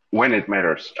it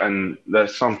matters, and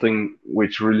that's something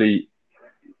which really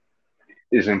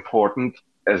is important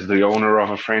as the owner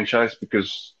of a franchise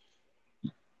because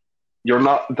you're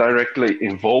not directly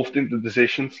involved in the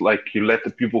decisions. Like you let the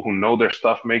people who know their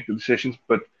stuff make the decisions,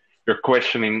 but you're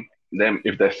questioning them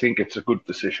if they think it's a good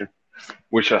decision,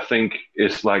 which I think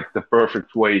is like the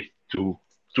perfect way to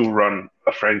run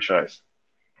a franchise.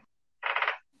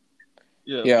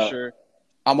 Yeah, for Yeah. sure.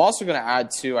 I'm also going to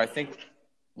add too. I think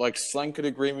like Slen could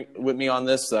agree with me on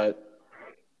this that,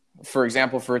 for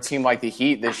example, for a team like the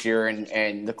Heat this year,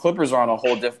 and the Clippers are on a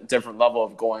whole different level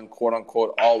of going quote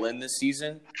unquote all in this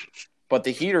season. But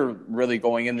the Heat are really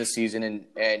going in this season,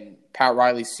 and Pat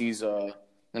Riley sees and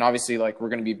obviously like we're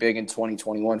going to be big in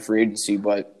 2021 free agency,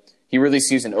 but he really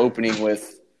sees an opening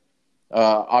with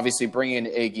obviously bringing in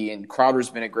Iggy, and Crowder's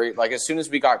been a great. Like as soon as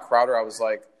we got Crowder, I was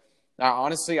like, now,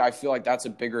 honestly, I feel like that's a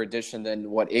bigger addition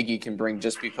than what Iggy can bring,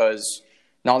 just because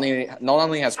not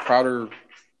only has Crowder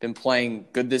been playing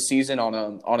good this season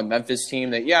on a Memphis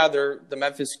team that the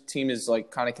Memphis team is like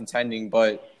kind of contending,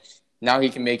 but now he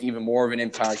can make even more of an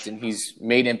impact, and he's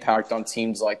made impact on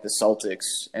teams like the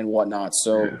Celtics and whatnot.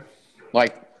 So,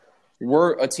 like,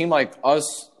 we're a team like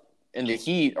us and the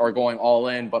Heat are going all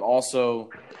in, but also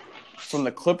from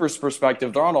the Clippers'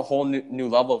 perspective, they're on a whole new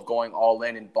level of going all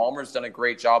in, and Ballmer's done a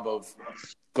great job of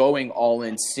going all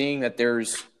in, seeing that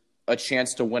there's a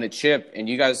chance to win a chip, and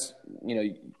you guys,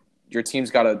 your team's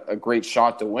got a great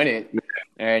shot to win it,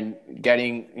 and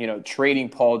getting, trading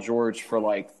Paul George for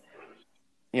like,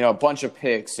 a bunch of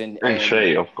picks and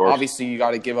Shea, of course. Obviously, you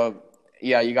got to give up.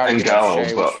 Yeah, you got to And give up Gallo,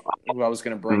 Shea, but who I was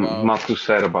going to bring up. not too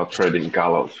sad about trading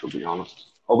Gallo, to be honest.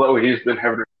 Although he's been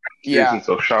having a season,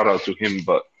 so shout out to him.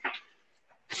 But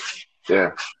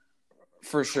yeah,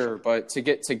 for sure. But to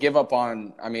give up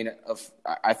on,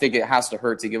 I think it has to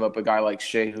hurt to give up a guy like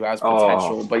Shea who has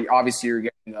potential. But obviously, you're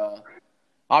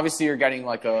getting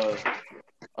like a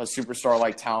superstar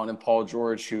like talent in Paul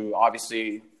George, who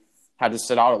obviously had to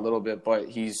sit out a little bit, but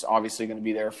he's obviously going to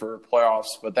be there for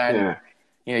playoffs. But then,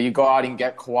 you go out and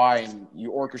get Kawhi, and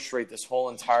you orchestrate this whole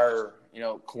entire,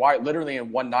 Kawhi literally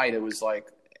in one night. It was like,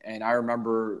 and I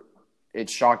remember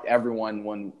it shocked everyone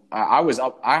when I was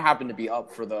up. I happened to be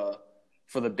up for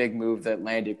the big move that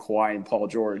landed Kawhi and Paul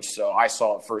George, so I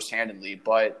saw it first-handedly.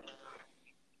 But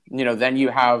then you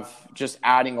have just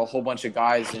adding a whole bunch of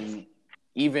guys, and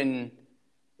even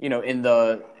in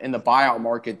the buyout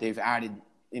market, they've added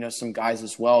some guys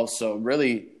as well. So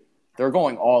really, they're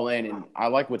going all in, and I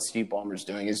like what Steve Ballmer's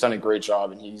doing. He's done a great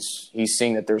job, and he's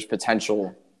seeing that there's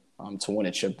potential to win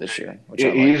a chip this year. Which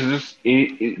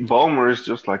Ballmer is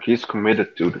just like he's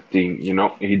committed to the team.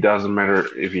 He doesn't matter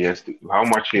if he has to, how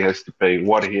much he has to pay,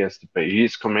 what he has to pay.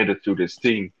 He's committed to this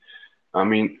team. I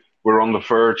mean, we're on the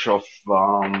verge of.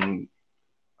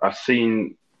 I've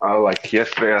seen like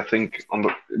yesterday. I think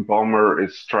Ballmer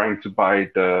is trying to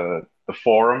buy the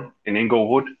Forum in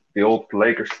Inglewood, the old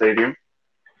Lakers stadium,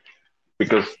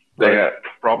 because they had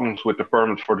problems with the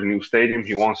permit for the new stadium.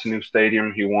 He wants a new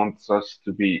stadium. He wants us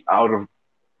to be out of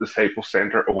the Staples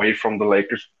Center, away from the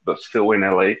Lakers, but still in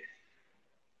LA.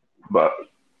 But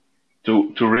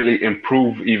to really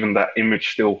improve even that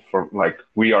image still, for like,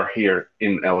 we are here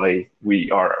in LA.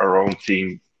 We are our own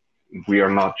team. We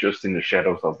are not just in the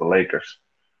shadows of the Lakers.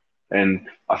 And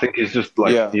I think he's just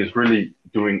like, he's really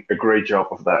doing a great job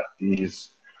of that. He's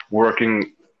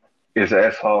working his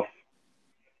ass off,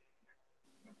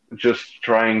 just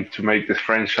trying to make this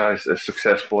franchise as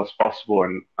successful as possible.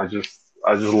 And I just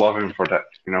love him for that,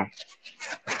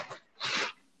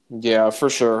 Yeah, for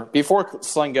sure. Before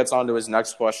Sling gets on to his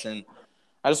next question,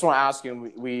 I just want to ask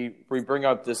you, we bring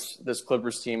up this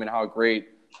Clippers team and how great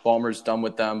Ballmer's done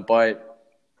with them. But,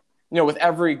 with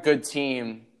every good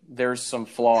team, there's some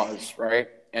flaws, right?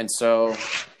 And so,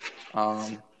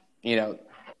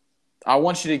 I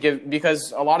want you to give,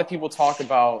 because a lot of people talk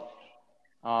about,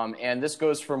 and this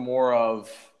goes for more of,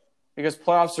 because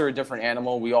playoffs are a different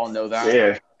animal. We all know that.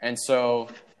 Yeah. And so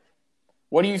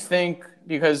what do you think?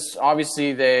 Because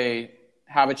obviously they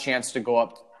have a chance to go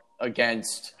up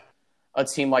against a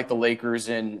team like the Lakers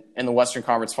in the Western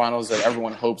Conference Finals that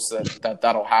everyone hopes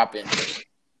that'll happen.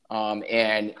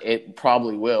 And it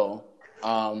probably will.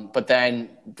 But then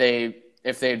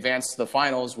if they advance to the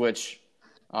finals, which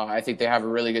I think they have a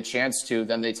really good chance to,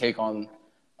 then they take on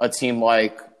a team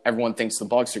like everyone thinks the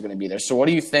Bucks are going to be there. So what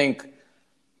do you think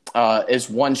is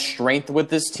one strength with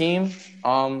this team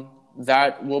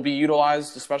that will be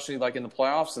utilized, especially like in the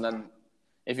playoffs? And then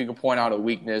if you could point out a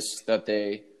weakness that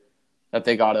they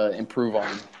got to improve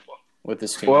on with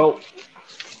this team. Well,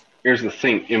 here's the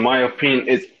thing. In my opinion,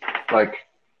 it's like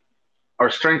our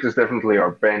strength is definitely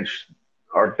our bench,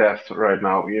 our depth right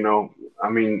now. I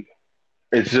mean,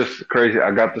 it's just crazy.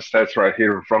 I got the stats right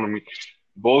here in front of me.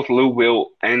 Both Lou Will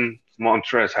and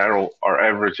Montrezl Harrell are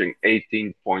averaging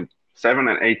 18.7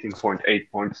 and 18.8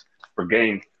 points per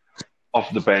game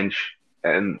off the bench.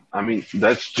 And, I mean,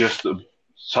 that's just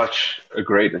such a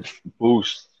great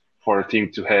boost for a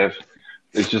team to have.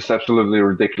 It's just absolutely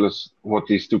ridiculous what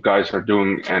these two guys are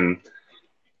doing. And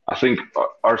I think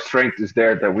our strength is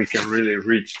there that we can really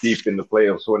reach deep in the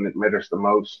playoffs when it matters the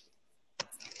most.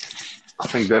 I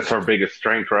think that's our biggest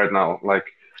strength right now.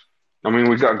 I mean,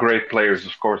 we got great players,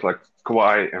 of course, like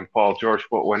Kawhi and Paul George,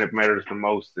 but when it matters the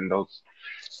most in those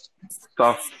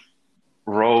tough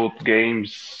road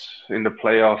games in the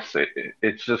playoffs,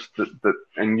 it's just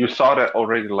and you saw that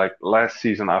already. Like last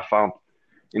season, I found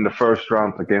in the first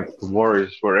round against the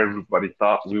Warriors, where everybody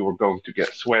thought we were going to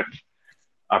get swept.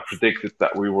 I predicted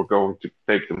that we were going to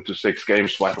take them to 6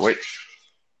 games. By the way,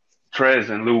 Trez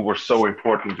and Lou were so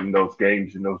important in those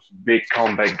games, in those big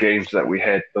comeback games that we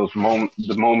had. The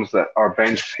moments that our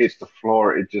bench hit the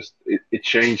floor, it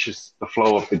changes the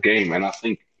flow of the game, and I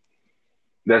think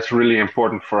that's really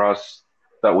important for us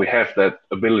that we have that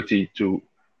ability to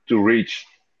reach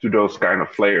to those kind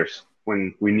of players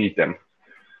when we need them.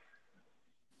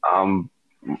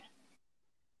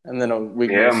 And then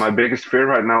my biggest fear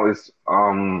right now is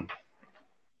our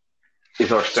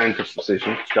center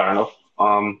position, kind of.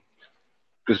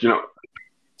 Because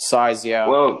size, yeah.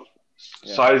 Well,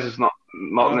 size is not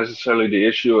necessarily the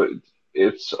issue.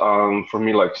 It's for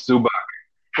me like Zubac.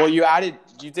 Well, you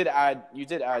did add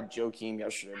Joakim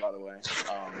yesterday, by the way.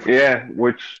 Yeah,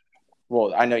 which.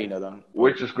 Well, I know you know them.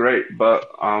 Which is great, but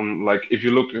like if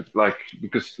you look at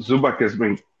because Zubac has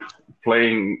been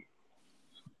playing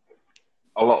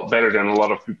a lot better than a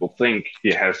lot of people think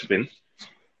he has been.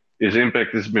 His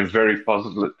impact has been very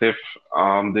positive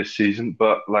this season,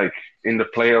 but like in the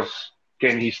playoffs,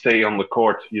 can he stay on the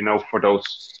court? For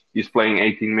those, he's playing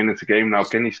 18 minutes a game now.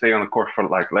 Can he stay on the court for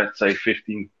let's say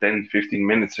 15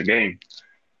 minutes a game?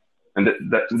 And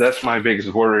that's my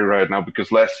biggest worry right now,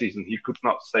 because last season he could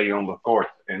not stay on the court,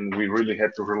 and we really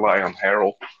had to rely on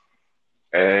Harrell.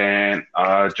 And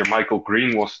JaMychal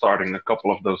Green was starting a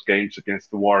couple of those games against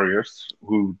the Warriors,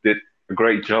 who did a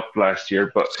great job last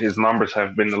year, but his numbers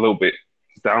have been a little bit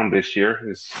down this year.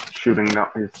 His shooting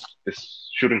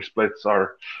splits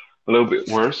are a little bit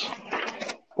worse.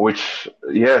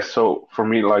 So for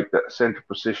me, like that center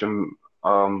position,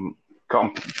 come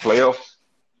playoffs,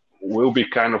 will be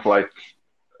kind of like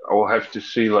I'll have to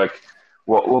see like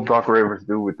what will Doc Rivers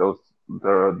do with the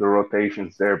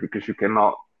rotations there, because you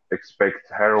cannot expect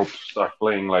Harold to start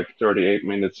playing like 38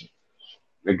 minutes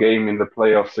a game in the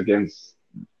playoffs against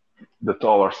the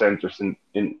taller centers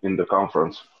in the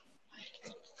conference.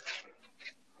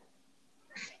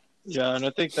 Yeah, and I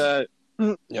think that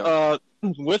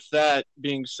with that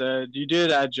being said, you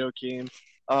did add Joakim.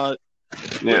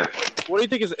 Yeah. What do you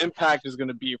think his impact is going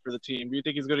to be for the team? Do you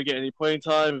think he's going to get any playing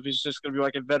time? If he's just going to be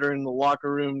like a veteran in the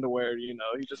locker room to where, he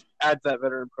just adds that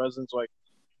veteran presence? Like,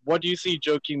 what do you see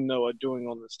Joakim Noah doing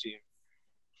on this team?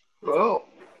 Well,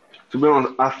 to be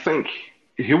honest, I think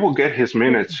he will get his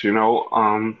minutes,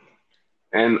 and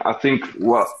I think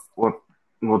what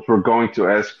we're going to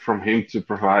ask from him to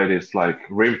provide is like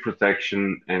rim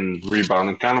protection and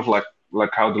rebounding, kind of like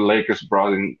how the Lakers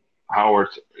brought in Howard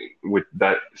with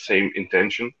that same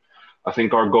intention. I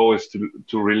think our goal is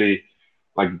to really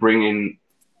like bring in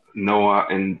Noah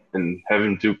and have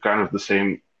him do kind of the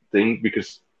same thing,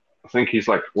 because I think he's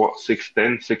like 6'10",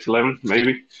 6'11",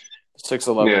 maybe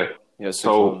 6'11". Yeah. 6'11".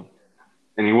 So,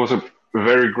 and he was a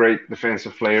very great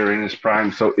defensive player in his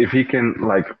prime. So if he can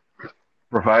like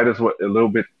provide us with a little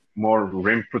bit more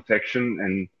rim protection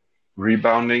and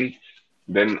rebounding,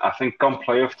 then I think come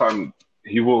playoff time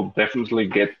he will definitely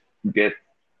get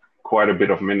quite a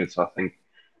bit of minutes. I think.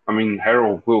 I mean,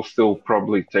 Harold will still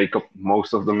probably take up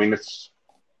most of the minutes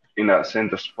in that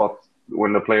center spot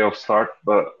when the playoffs start.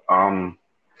 But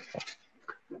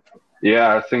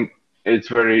yeah, I think it's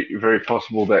very, very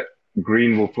possible that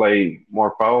Green will play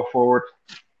more power forward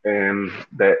and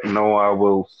that Noah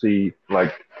will see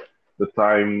like the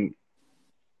time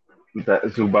that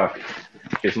Zubac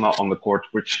is not on the court,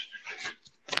 which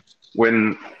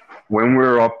when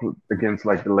we're up against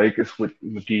like the Lakers with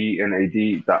McGee and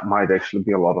AD, that might actually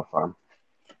be a lot of fun.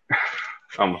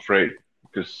 I'm afraid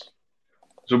because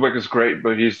Zubac is great,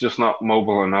 but he's just not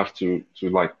mobile enough to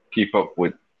like keep up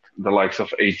with the likes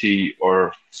of AD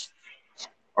or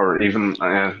even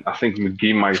I think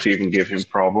McGee might even give him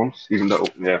problems, even though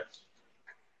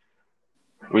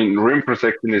I mean, rim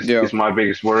protection is my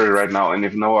biggest worry right now. And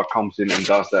if Noah comes in and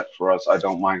does that for us, I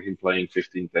don't mind him playing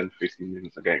 15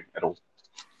 minutes a game at all.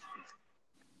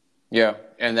 Yeah,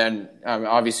 and then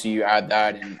obviously you add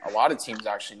that, and a lot of teams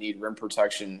actually need rim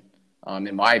protection,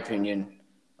 in my opinion.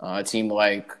 A team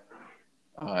like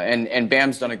and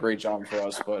Bam's done a great job for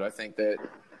us, but I think that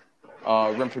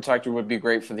rim protector would be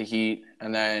great for the Heat.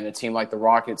 And then a team like the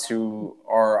Rockets, who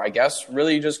are, I guess,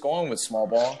 really just going with small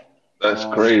ball. That's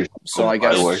crazy. So I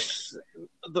guess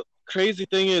the crazy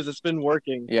thing is it's been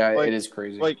working. Yeah, it is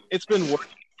crazy. Like it's been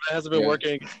working. It hasn't been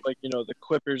working like the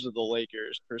Clippers or the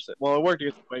Lakers per se. Well, it worked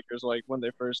against the Lakers like when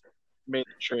they first made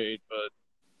the trade,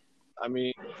 but I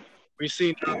mean, we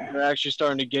see they're actually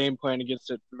starting to game plan against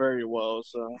it very well.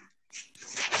 So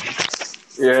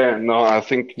yeah, no, I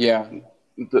think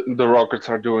the Rockets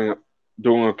are doing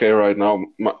okay right now.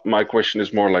 My question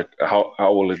is more like how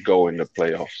will it go in the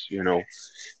playoffs?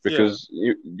 Because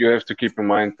you have to keep in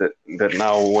mind that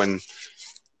now when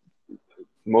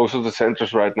most of the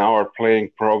centers right now are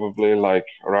playing probably like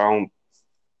around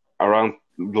the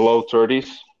low 30s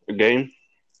a game,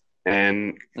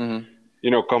 and come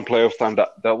playoff time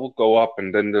that will go up,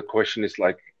 and then the question is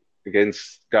like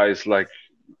against guys like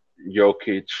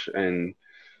Jokic and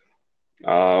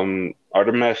are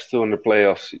the Mavs still in the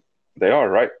playoffs? They are,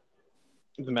 right?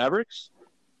 The Mavericks?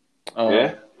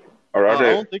 Yeah. Or are they?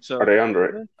 I don't think so. Are they under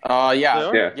it?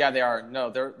 Yeah, they are. No,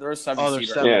 they're a 7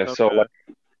 seed. Yeah, okay.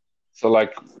 So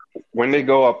like when they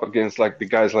go up against like the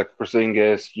guys like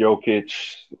Porzingis,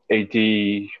 Jokic, AD,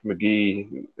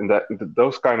 McGee, and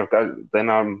those kind of guys, then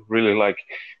I'm really like,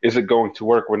 is it going to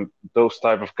work when those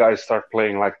type of guys start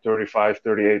playing like 35,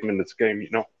 38 minutes a game?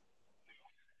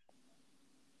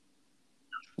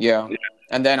 Yeah,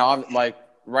 and then like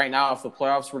right now, if the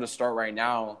playoffs were to start right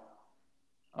now,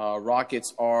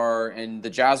 Rockets and the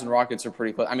Jazz and Rockets are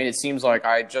pretty close. I mean, it seems like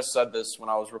I just said this when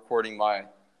I was recording my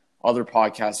other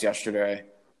podcast yesterday.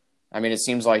 I mean, it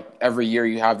seems like every year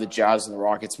you have the Jazz and the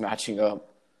Rockets matching up.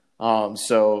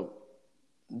 So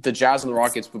the Jazz and the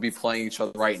Rockets would be playing each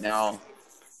other right now,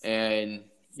 and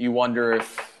you wonder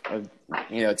if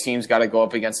teams got to go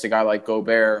up against a guy like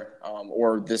Gobert,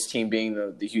 or this team being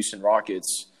the Houston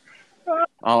Rockets.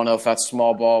 I don't know if that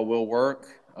small ball will work.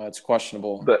 It's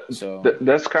questionable.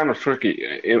 That's kind of tricky.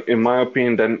 In my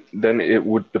opinion, then it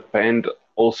would depend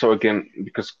also again,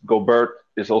 because Gobert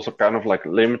is also kind of like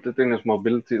limited in his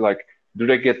mobility. Like, do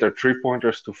they get their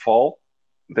 3-pointers to fall?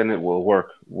 Then it will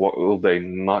work. Will they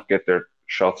not get their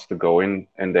shots to go in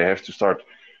and they have to start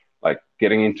like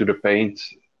getting into the paint?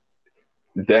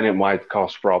 Then it might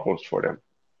cause problems for them.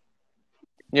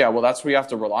 Yeah, well, that's where you have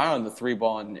to rely on the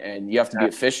 3-ball and you have to be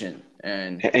efficient.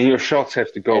 And your shots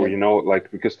have to go,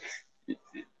 because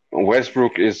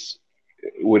Westbrook is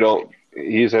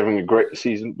he's having a great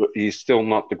season, but he's still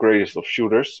not the greatest of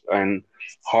shooters. And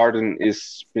Harden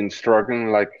is been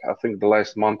struggling, like I think the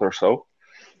last month or so.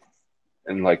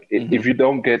 And like if you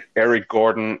don't get Eric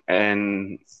Gordon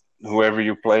and whoever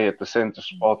you play at the center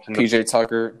spot, PJ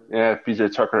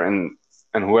Tucker,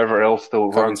 and whoever else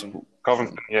still runs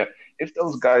Covington, if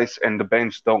those guys and the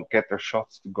bench don't get their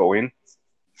shots to go in,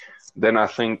 then I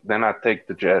take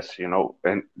the Jazz,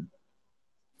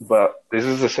 but this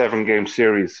is a 7-game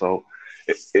series, so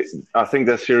I think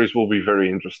that series will be very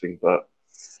interesting. But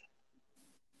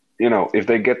if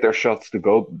they get their shots to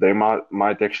go, they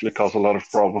might actually cause a lot of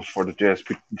problems for the Jazz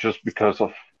just because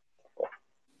of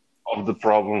the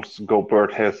problems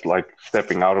Gobert has, like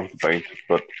stepping out of the paint.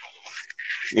 But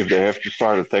if they have to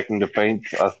start attacking the paint,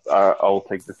 I'll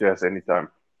take the Jazz anytime.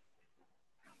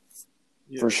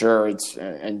 For sure,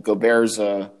 and Gobert's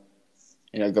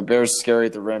Gobert's scary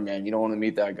at the rim, man. You don't want to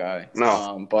meet that guy.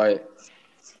 No. But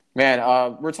man,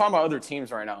 we're talking about other teams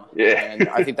right now. Yeah. And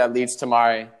I think that leads to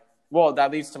my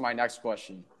next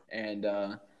question. And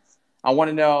I want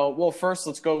to know. Well, first,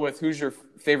 let's go with who's your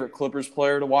favorite Clippers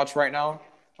player to watch right now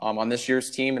on this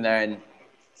year's team, and then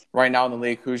right now in the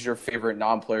league, who's your favorite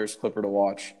non-players Clipper to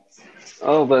watch?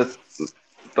 Oh,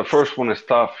 the first one is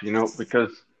tough,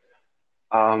 because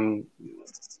um,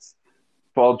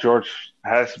 Paul George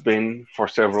has been for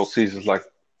several seasons like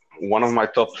one of my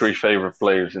top three favorite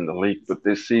players in the league. But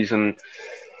this season,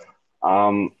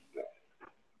 um,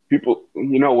 people,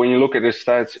 when you look at his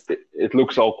stats, it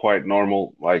looks all quite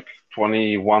normal, like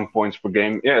 21 points per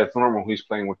game. Yeah, it's normal. He's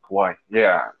playing with Kawhi.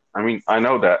 Yeah, I mean, I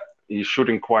know that he's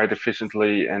shooting quite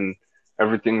efficiently and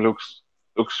everything looks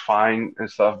fine and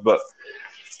stuff. But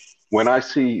when I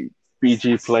see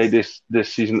PG play this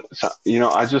season,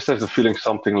 I just have the feeling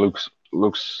something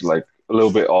looks like a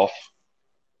little bit off.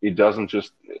 He doesn't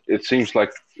just. It seems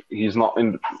like he's not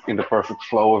in the perfect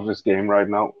flow of his game right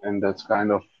now, and that's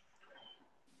kind of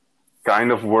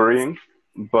worrying.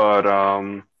 But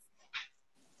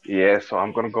yeah, so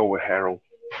I'm gonna go with Harold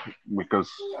because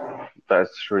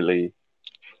that's really,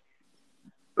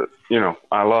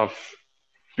 I love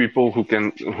people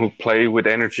who play with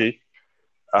energy.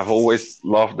 I've always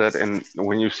loved that, and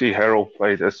when you see Harold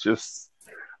play, it's just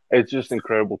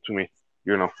incredible to me.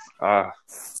 You know, uh,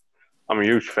 I'm a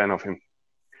huge fan of him.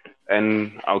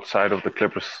 And outside of the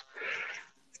Clippers,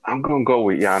 I'm gonna go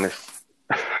with Giannis.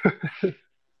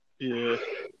 Yeah.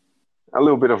 A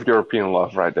little bit of European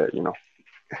love right there.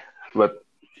 But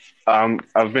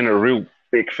I've been a real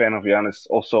big fan of Giannis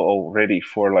also already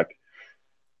for like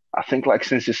I think like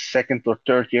since his second or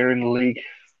third year in the league,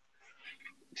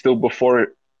 still before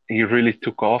he really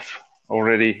took off.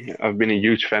 Already, I've been a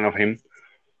huge fan of him.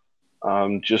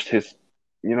 Just his,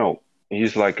 you know,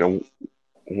 he's like a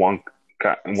one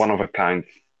of a kind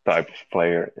type of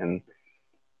player, and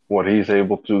what he's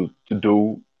able to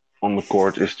do on the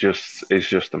court is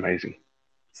just amazing.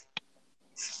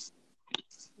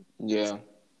 Yeah,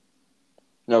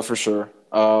 no, for sure.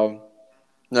 No,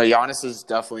 Giannis has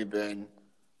definitely been,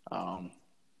 um,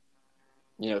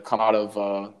 come out of,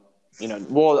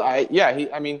 well,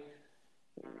 I mean,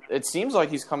 it seems like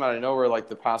he's come out of nowhere like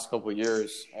the past couple of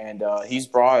years, and he's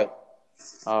brought,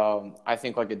 I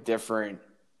think, like a different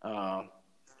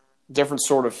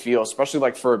sort of feel, especially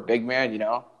like for a big man.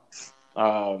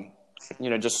 Um,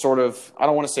 just sort of, I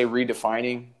don't want to say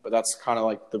redefining, but that's kind of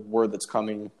like the word that's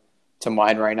coming to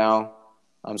mind right now.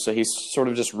 So he's sort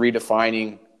of just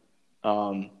redefining,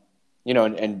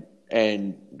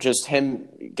 and just him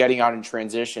getting out in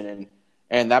transition,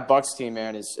 and that Bucks team,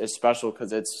 man, is special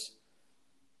because it's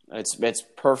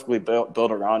perfectly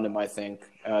built around him. I think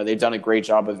they've done a great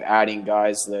job of adding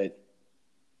guys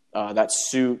that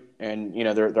suit, and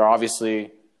they're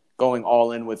obviously going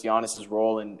all in with Giannis's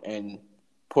role and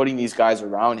putting these guys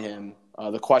around him.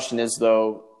 The question is,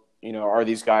 though, are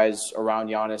these guys around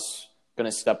Giannis going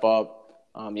to step up,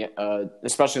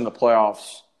 especially in the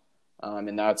playoffs?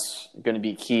 And that's going to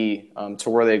be key to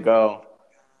where they go.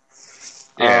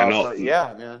 Yeah, no, But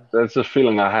yeah, man. that's a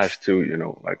feeling I have too.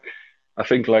 Like I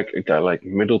think like a guy like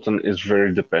Middleton is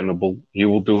very dependable. He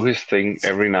will do his thing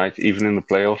every night, even in the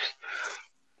playoffs.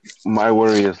 My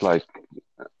worry is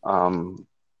um,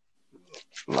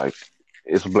 like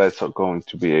is Bledsoe going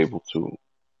to be able to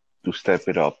step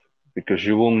it up because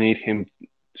you will need him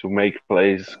to make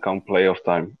plays come playoff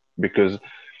time because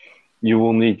you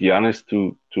will need Giannis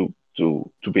to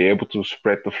be able to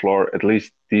spread the floor at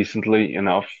least decently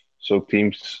enough so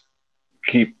teams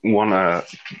keep wanna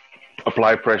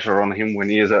apply pressure on him when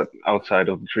he is outside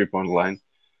of the 3 point line.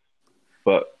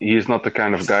 But he is not the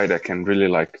kind of guy that can really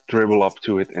like dribble up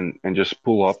to it and just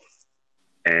pull up.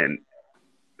 And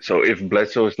so if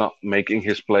Bledsoe is not making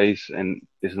his plays and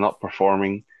is not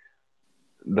performing,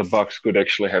 the Bucks could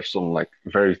actually have some like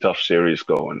very tough series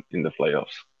going in the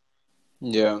playoffs.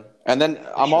 Yeah. And then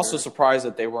For I'm also sure. surprised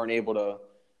that they weren't able to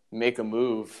make a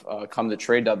move come the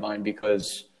trade deadline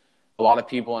because a lot of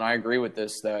people, and I agree with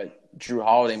this, that Drew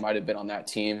Holiday might have been on that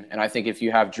team. And I think if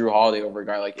you have Drew Holiday over a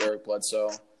guy like Eric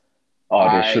Bledsoe, Oh,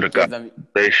 they I should have give got them,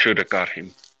 they should have got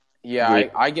him. yeah,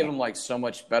 Really? I give them like so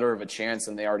much better of a chance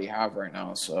than they already have right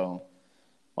now. So,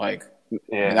 like, I mean,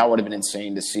 Yeah, that would have been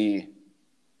insane to see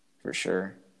for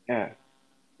sure. yeah.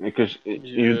 Because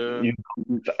Yeah. you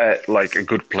don't add like a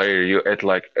good player, you add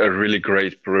like a really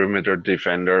great perimeter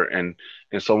defender and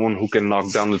someone who can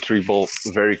knock down the three ball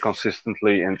very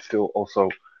consistently and still also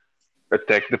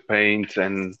attack the paint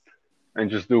and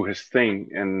just do his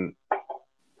thing. And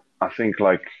I think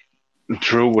like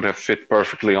Drew would have fit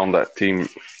perfectly on that team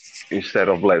instead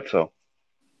of Bledsoe.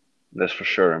 That's for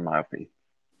sure, in my opinion.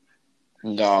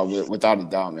 No, without a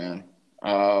doubt, man.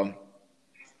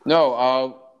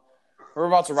 No, we're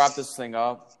about to wrap this thing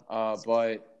up,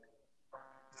 but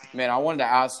man, I wanted to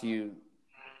ask you.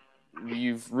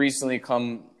 You've recently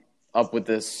come up with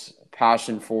this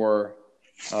passion for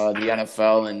the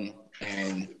NFL,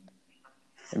 and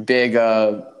big,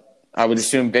 I would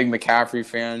assume, big McCaffrey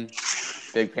fan,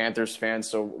 big Panthers fan.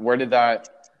 So where did that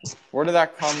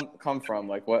come from?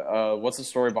 Like, what's the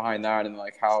story behind that, and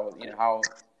like how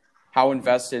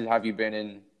invested have you been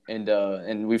in?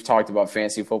 And we've talked about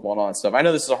fantasy football and all that stuff. I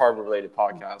know this is a Harvard related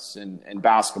podcast and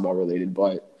basketball related,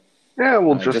 but Yeah,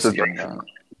 well, just just address again,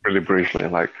 it really briefly.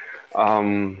 Like,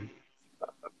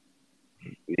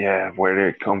 yeah, where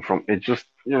did it come from? It just,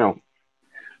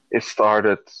 it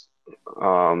started,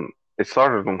 it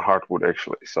started on hardwood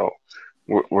actually. So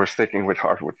we're sticking with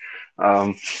hardwood.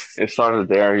 It started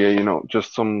there, yeah,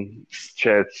 just some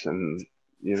chats and,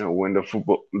 when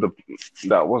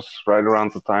that was right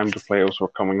around the time the playoffs were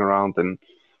coming around and,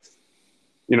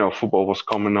 football was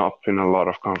coming up in a lot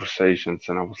of conversations.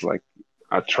 And I was like,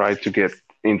 I tried to get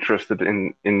interested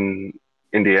in the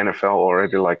NFL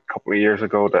already like a couple of years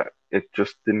ago that it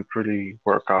just didn't really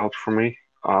work out for me.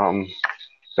 That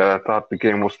I thought the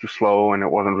game was too slow and it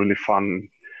wasn't really fun.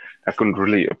 I couldn't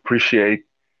really appreciate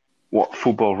what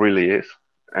football really is.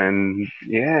 And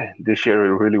yeah, this year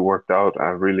it really worked out. I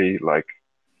really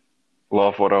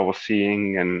love what I was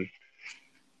seeing, and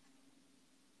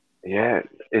yeah,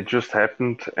 it just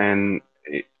happened and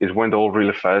it went all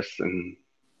really fast. And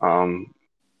um,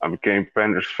 I became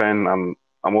Panthers fan. I'm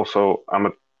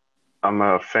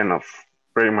a fan of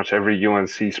pretty much every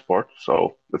UNC sport,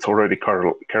 so it's already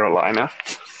Carolina.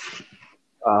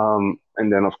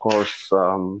 And then of course,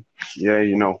 yeah,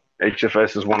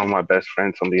 HFS is one of my best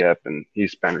friends on the app, and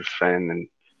he's Panthers fan, and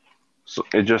so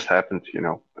it just happened,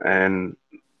 And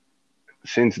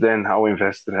since then, how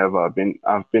invested have I been?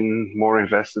 I've been more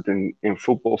invested in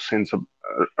football since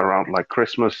around like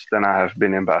Christmas than I have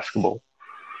been in basketball.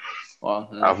 well,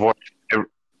 I've watched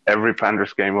every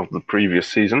Panthers game of the previous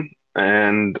season,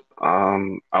 and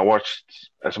I watched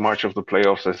as much of the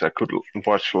playoffs as I could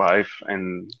watch live,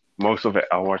 and most of it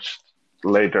I watched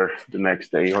later the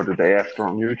next day or the day after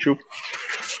on YouTube.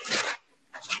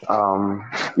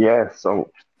 Yeah, so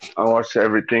I watched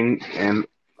everything, and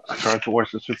I tried to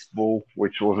watch the Super Bowl,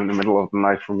 which was in the middle of the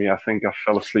night for me. I think I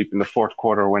fell asleep in the fourth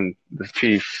quarter when the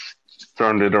Chiefs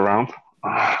turned it around.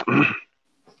 I'm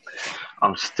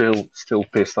still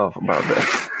pissed off about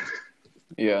that.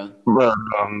 yeah, But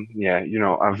yeah,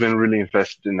 I've been really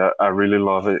invested in that. I really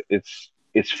love it.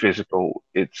 It's physical.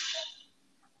 It's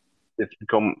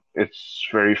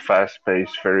very fast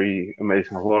paced, very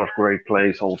amazing. A lot of great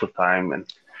plays all the time,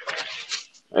 and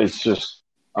it's just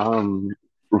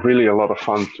really a lot of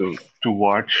fun to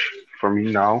watch for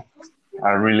me now.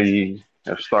 I really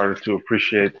have started to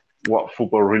appreciate what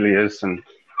football really is, and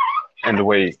the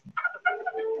way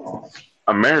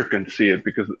Americans see it,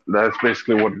 because that's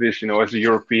basically what it is. As a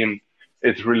European,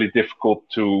 it's really difficult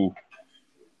to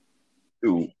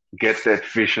get that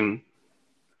vision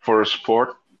for a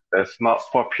sport that's not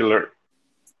popular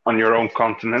on your own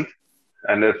continent,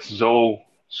 and that's so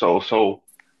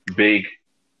big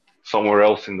somewhere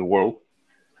else in the world.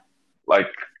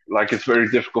 Like it's very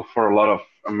difficult for a lot of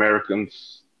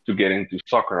Americans to get into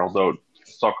soccer, although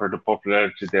soccer, the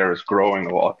popularity there is growing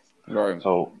a lot. right.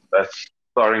 So that's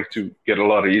starting to get a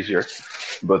lot easier.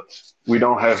 But we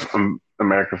don't have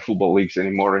American football leagues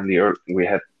anymore. We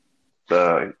had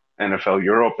the NFL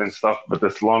Europe and stuff, but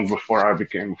that's long before I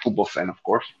became a football fan, of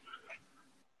course.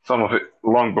 Some of it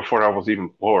long before I was even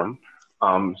born.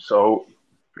 So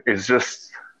it's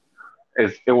just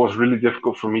it was really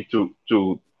difficult for me to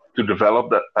develop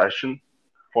that passion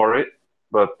for it.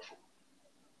 But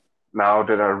now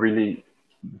that I really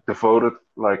devoted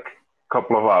like a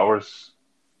couple of hours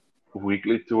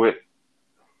weekly to it,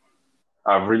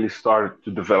 I've really started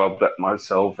to develop that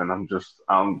myself, and I'm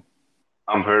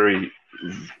very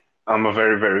I'm a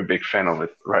very, very big fan of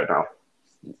it right now.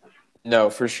 No,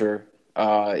 for sure.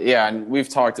 Yeah, and we've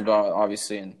talked about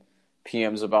obviously in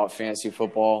PMs about fantasy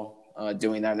football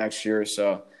doing that next year.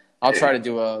 So I'll try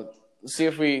to see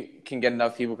if we can get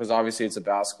enough people, because obviously it's a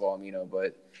basketball,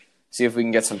 but see if we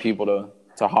can get some people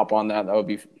to hop on that. That would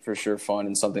be for sure fun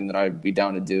and something that I'd be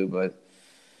down to do. But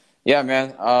yeah,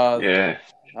 man. Yeah.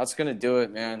 That's going to do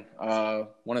it, man.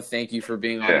 Want to thank you for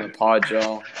being on the pod,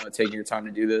 Joe, taking your time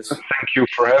to do this. Thank you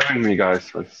for having me,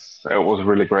 guys. It was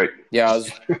really great. Yeah,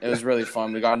 it was really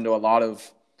fun. We got into a lot of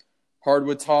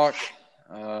hardwood talk,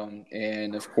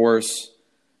 and, of course,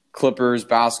 Clippers,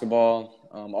 basketball,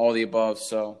 all the above.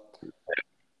 So,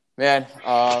 man,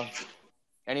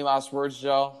 any last words,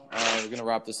 Joe? We're going to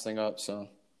wrap this thing up, so.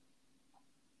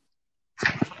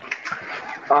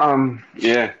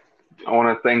 Yeah. I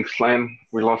want to thank Slan.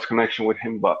 We lost connection with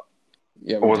him, but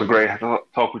yeah, it was a great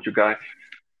talk with you guys.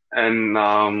 And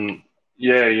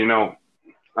yeah,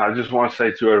 I just want to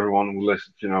say to everyone who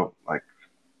listens,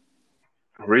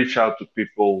 reach out to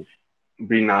people,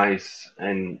 be nice,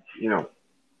 and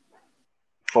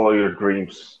follow your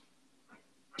dreams.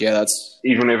 Yeah, that's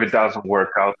Even if it doesn't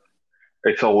work out,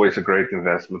 it's always a great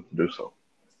investment to do so.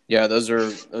 yeah. Those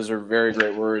are very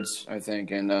great words, I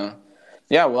think. And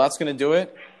yeah, well, that's gonna do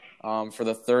it for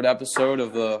the third episode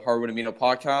of the Hardwood Amino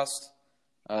podcast.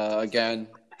 Again,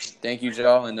 thank you,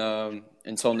 Joe, and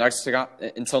until next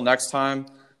time,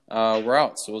 we're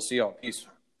out. So we'll see y'all. Peace.